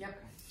 Yep.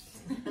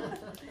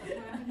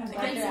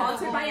 Again,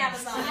 sponsored by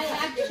Amazon. I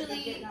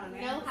actually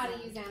know how to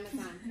use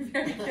Amazon.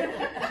 Very good.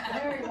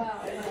 Very well.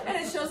 And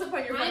it shows up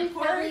on your I'm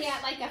report. probably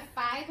at like a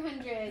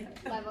 500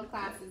 level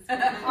classes.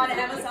 On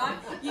Amazon?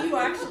 You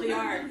actually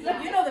are.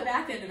 Yeah. You know the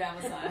back end of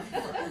Amazon.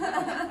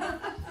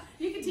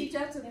 You can teach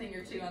us a thing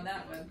or two on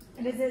that one.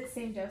 And is it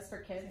same dose for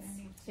kids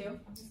too?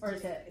 Or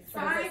is it?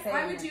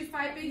 I would do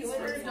 5 beads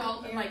for an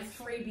adult and like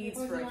 3 beads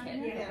for a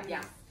kid.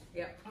 Yeah.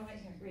 Yep. Oh, right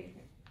here, right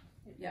here.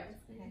 Yep.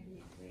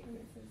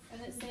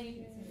 And it's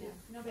saying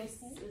Nobody's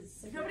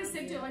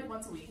sick, do it like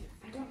once a week.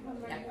 I don't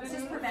remember. Yeah, it's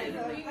just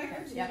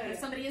preventatively. Yeah, if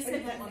somebody is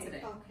sick, once a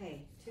day.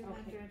 Okay,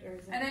 200 or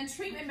is it? And then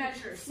treatment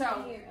measures.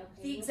 So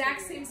the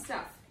exact same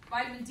stuff.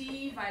 Vitamin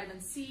D,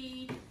 vitamin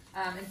C,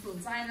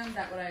 influenzinum,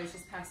 that's what I was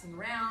just passing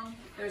around.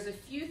 There's a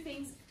few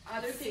things,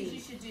 other things you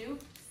should do.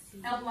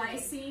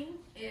 L-lysine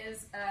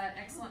is an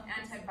excellent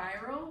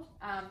antiviral.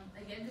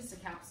 Again, just a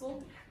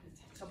capsule,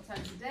 a couple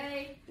times a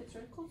day. It's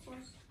very cool for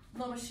us.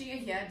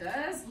 Lomatium, yeah, it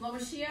does.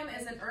 Lomatium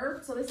is an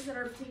herb, so this is an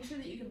herb tincture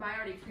that you can buy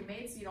already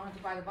pre-made, so you don't have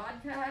to buy the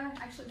vodka.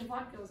 Actually, the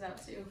vodka was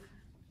out too.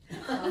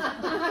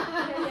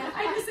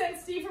 I just sent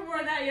Steve for more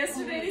of that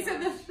yesterday, and he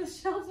said the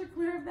shelves are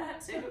clear of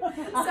that too.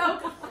 So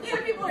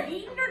either people are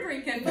eating or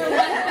drinking. For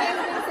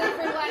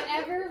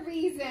whatever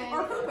reason,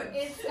 Or pooping.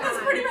 it's That's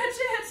gone. pretty much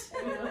it.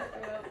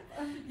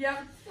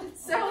 Yep.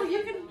 So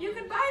you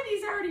can buy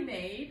these already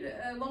made.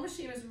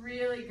 Lomatium is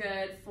really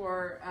good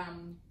for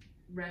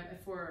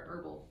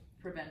herbal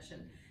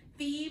prevention.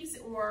 Thieves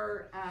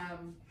or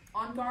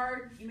On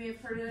Guard, you may have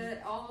heard of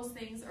it. All those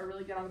things are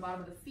really good on the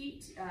bottom of the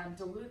feet.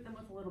 Dilute them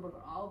with a little bit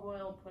of olive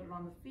oil, put it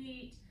on the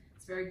feet.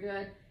 It's very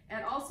good.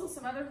 And also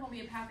some other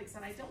homeopathics,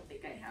 and I don't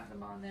think I have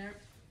them on there.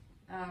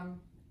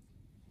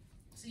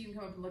 So you can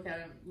come up and look at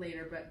them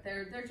later, but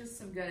they're just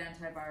some good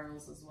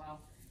antivirals as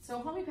well. So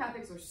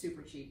homeopathics are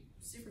super cheap,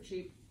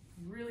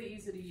 really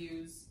easy to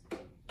use,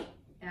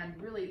 and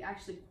really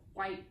actually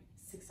quite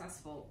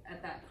successful.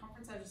 At that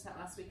conference I just at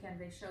last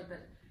weekend, they showed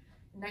that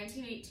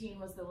 1918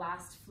 was the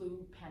last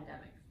flu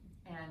pandemic,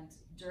 and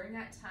during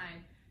that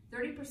time,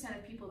 30%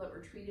 of people that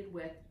were treated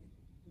with,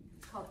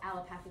 it's called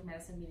allopathic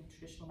medicine, meaning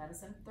traditional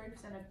medicine,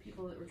 30% of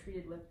people that were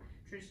treated with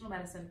traditional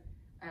medicine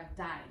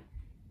died.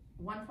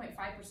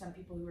 1.5% of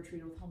people who were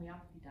treated with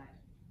homeopathy died.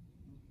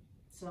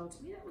 So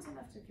to me, that was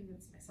enough to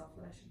convince myself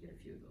that I should get a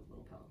few of those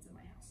little pellets in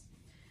my house.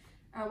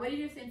 What do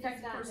you do if the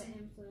infected person?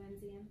 The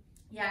influenza.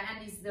 Yeah,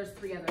 and there's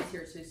 3 others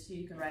here, so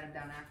you can write them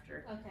down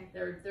after. Okay.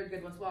 They're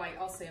good ones. Well,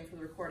 I'll say them for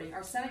the recording.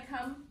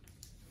 Arsenicum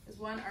is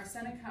one.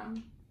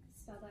 Arsenicum.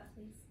 Spell that,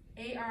 please.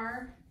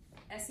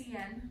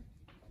 ARSENICUM.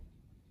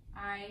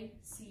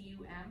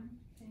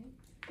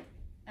 Okay.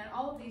 And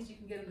all of these you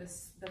can get in the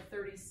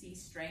 30C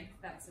strength.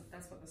 That's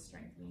what the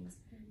strength means.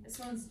 Mm-hmm. This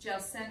one's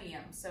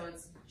Gelsenium, so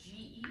it's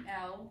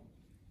GELSEMIUM.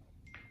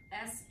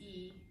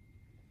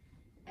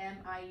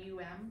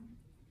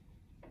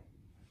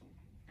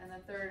 And the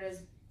third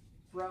is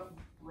Bryonia,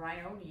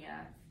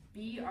 BRYONIA.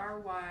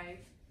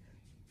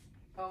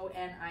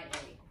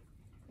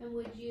 And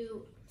would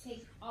you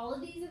take all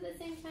of these at the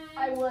same time?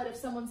 I would if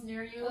someone's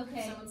near you, Okay.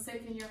 if someone's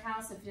sick in your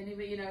house, if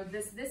anybody,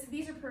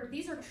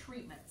 these are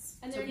treatments.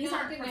 And So they're these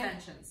not aren't gonna-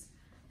 preventions.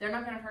 They're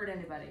not going to hurt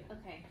anybody.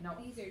 Okay. No.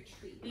 These are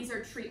treatments. These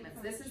are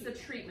treatments. This is the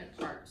treatment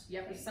part.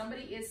 Yep. If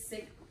somebody is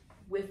sick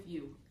with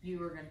you,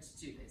 you are going to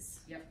do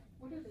this. Yep.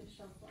 What are the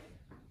shelf life?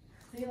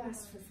 They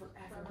last for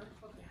forever.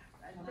 Yeah.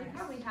 They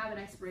probably have an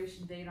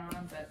expiration date on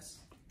them, but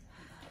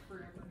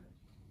Forever.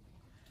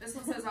 this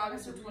one says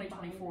August of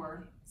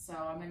 2024. So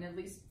I mean, at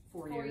least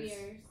 4 years. 4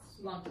 years.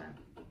 Long time.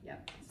 Yeah.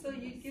 So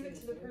you give it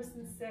to the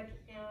person sick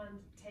and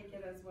take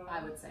it as well?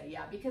 I would say,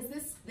 yeah, because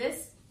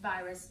this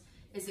virus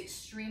is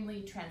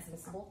extremely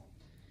transmissible.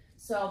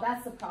 So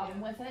that's the problem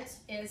with it,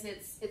 is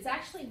it's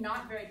actually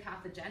not very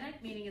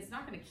pathogenic, meaning it's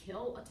not going to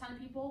kill a ton of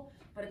people,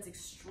 but it's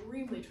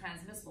extremely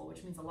transmissible,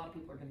 which means a lot of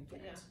people are going to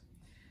get it.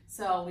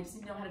 So we just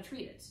need to know how to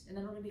treat it, and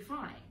then we're going to be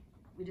fine.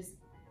 We just,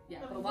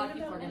 but a lot of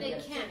people are going And to they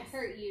get it. can't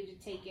hurt you to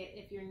take it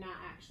if you're not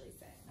actually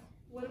sick.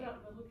 What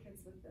about little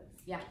kids with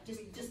this? Yeah,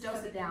 just dose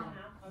cut it down. in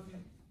half? Okay.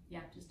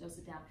 Yeah, just dose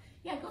it down.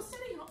 Yeah, go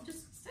study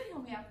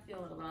homeopathy a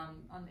little bit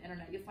on the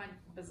internet. You'll find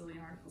a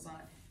bazillion articles on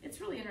it.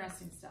 It's really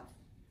interesting stuff.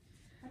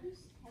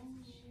 Is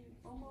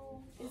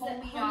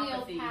it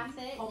Homeopathy.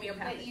 homeopathic?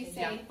 Homeopathic. But you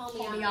say Yeah.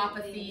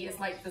 Homeopathy is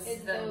like the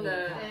Is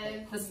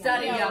the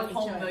study of the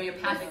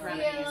homeopathic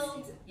remedies.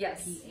 field,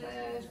 Yes.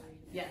 the-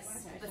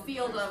 Yes. The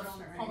field of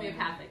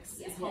homeopathics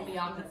is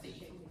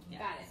homeopathy. Yeah.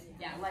 Got it.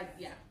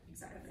 Yeah,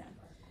 exactly.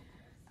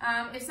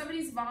 If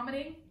somebody's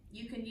vomiting,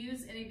 you can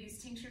use any of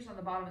these tinctures on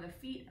the bottom of their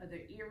feet or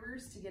their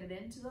ears to get it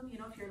into them. You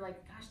know, if you're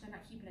like, gosh, they're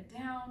not keeping it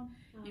down.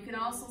 You can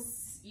also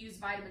use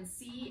vitamin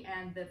C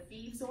and the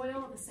thieves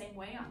oil the same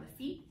way on the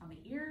feet, on the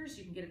ears.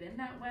 You can get it in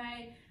that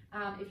way.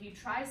 If you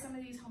try some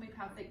of these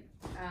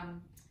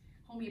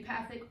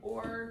homeopathic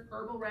or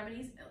herbal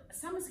remedies,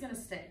 some is going to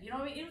stay. You know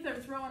what I mean? Even if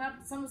they're throwing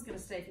up, some is going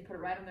to stay if you put it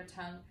right on their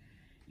tongue.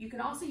 You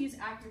can also use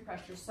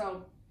acupressure.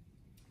 So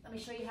let me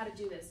show you how to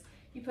do this.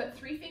 You put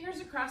 3 fingers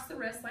across the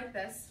wrist like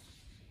this,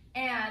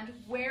 and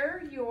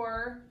where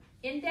your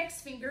index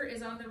finger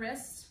is on the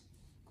wrist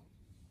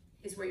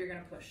is where you're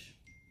going to push.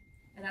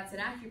 And that's an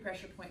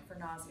acupressure point for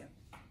nausea.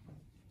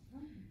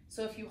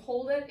 So if you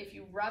hold it, if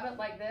you rub it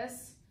like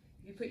this,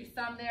 if you put your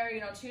thumb there,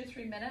 2 to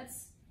 3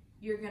 minutes,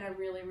 you're going to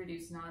really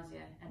reduce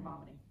nausea and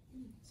vomiting.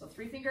 So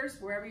 3 fingers,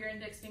 wherever your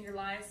index finger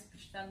lies, put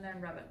your thumb there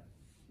and rub it.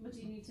 But do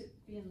you need to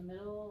be in the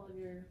middle of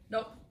your...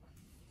 Nope.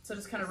 So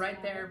just kind of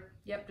right there.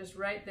 Yep, just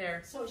right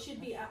there. So it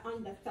should be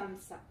on the thumb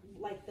side,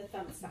 like the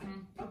thumb side.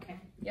 Mm-hmm. Okay.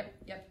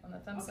 Yep, on the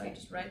thumb Okay. side,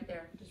 just right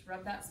there. Just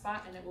rub that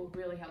spot and it will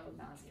really help with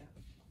nausea.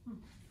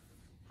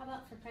 How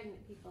about for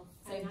pregnant people?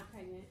 Same. I'm not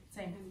pregnant.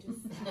 Same. I'm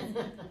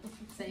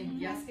just Same,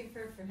 yes. Asking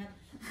for a friend.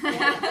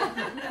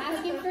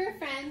 asking for a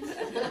friend.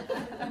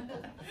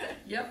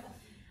 Yep.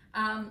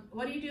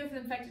 What do you do if an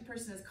infected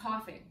person is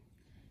coughing?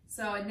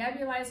 So a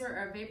nebulizer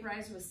or a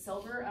vaporizer with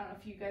silver. I don't know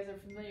if you guys are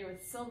familiar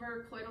with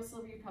silver. Colloidal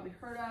silver you've probably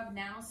heard of.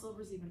 Nano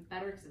silver is even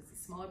better because it's a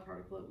smaller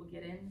particle. It will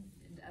get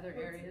into other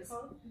areas.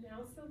 What's it called?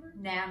 Now silver?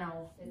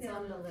 Nano. It's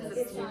on the Because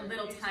list. it's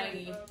little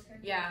tiny. Okay.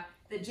 Yeah.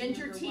 The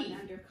ginger tea.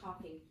 Under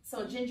coughing.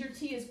 So ginger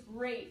tea is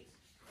great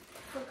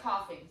for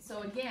coughing.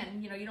 So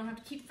again, you don't have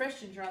to keep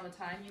fresh ginger all the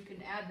time. You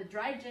can add the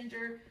dried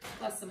ginger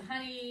plus some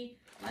honey,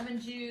 lemon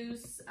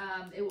juice.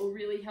 It will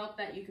really help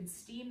that. You can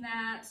steam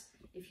that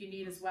if you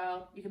need as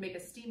well. You can make a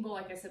steam bowl,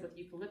 like I said, with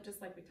eucalyptus,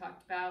 like we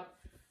talked about.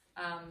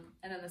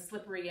 And then the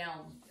slippery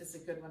elm is a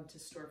good one to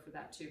store for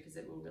that too, because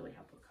it will really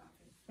help with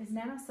coughing. Is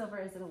nano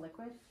silver, is it a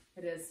liquid?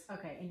 It is.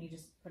 Okay, and you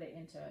just put it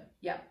into...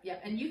 Yep.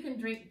 And you can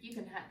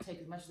take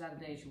as much of that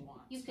a day as you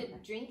want. You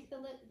could drink the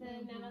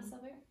nano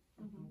silver?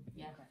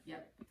 Yeah,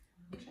 yep.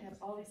 I have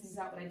all all these things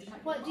out, but I do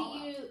not. What give do them all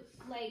out. you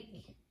like?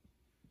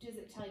 Does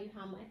it tell you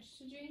how much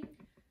to drink?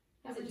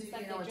 That Is it would just do,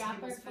 like you know, a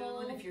dropper tablespoon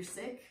full? if you're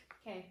sick.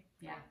 Okay.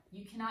 Yeah,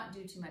 you cannot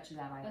do too much of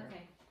that either.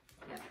 Okay.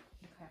 Okay.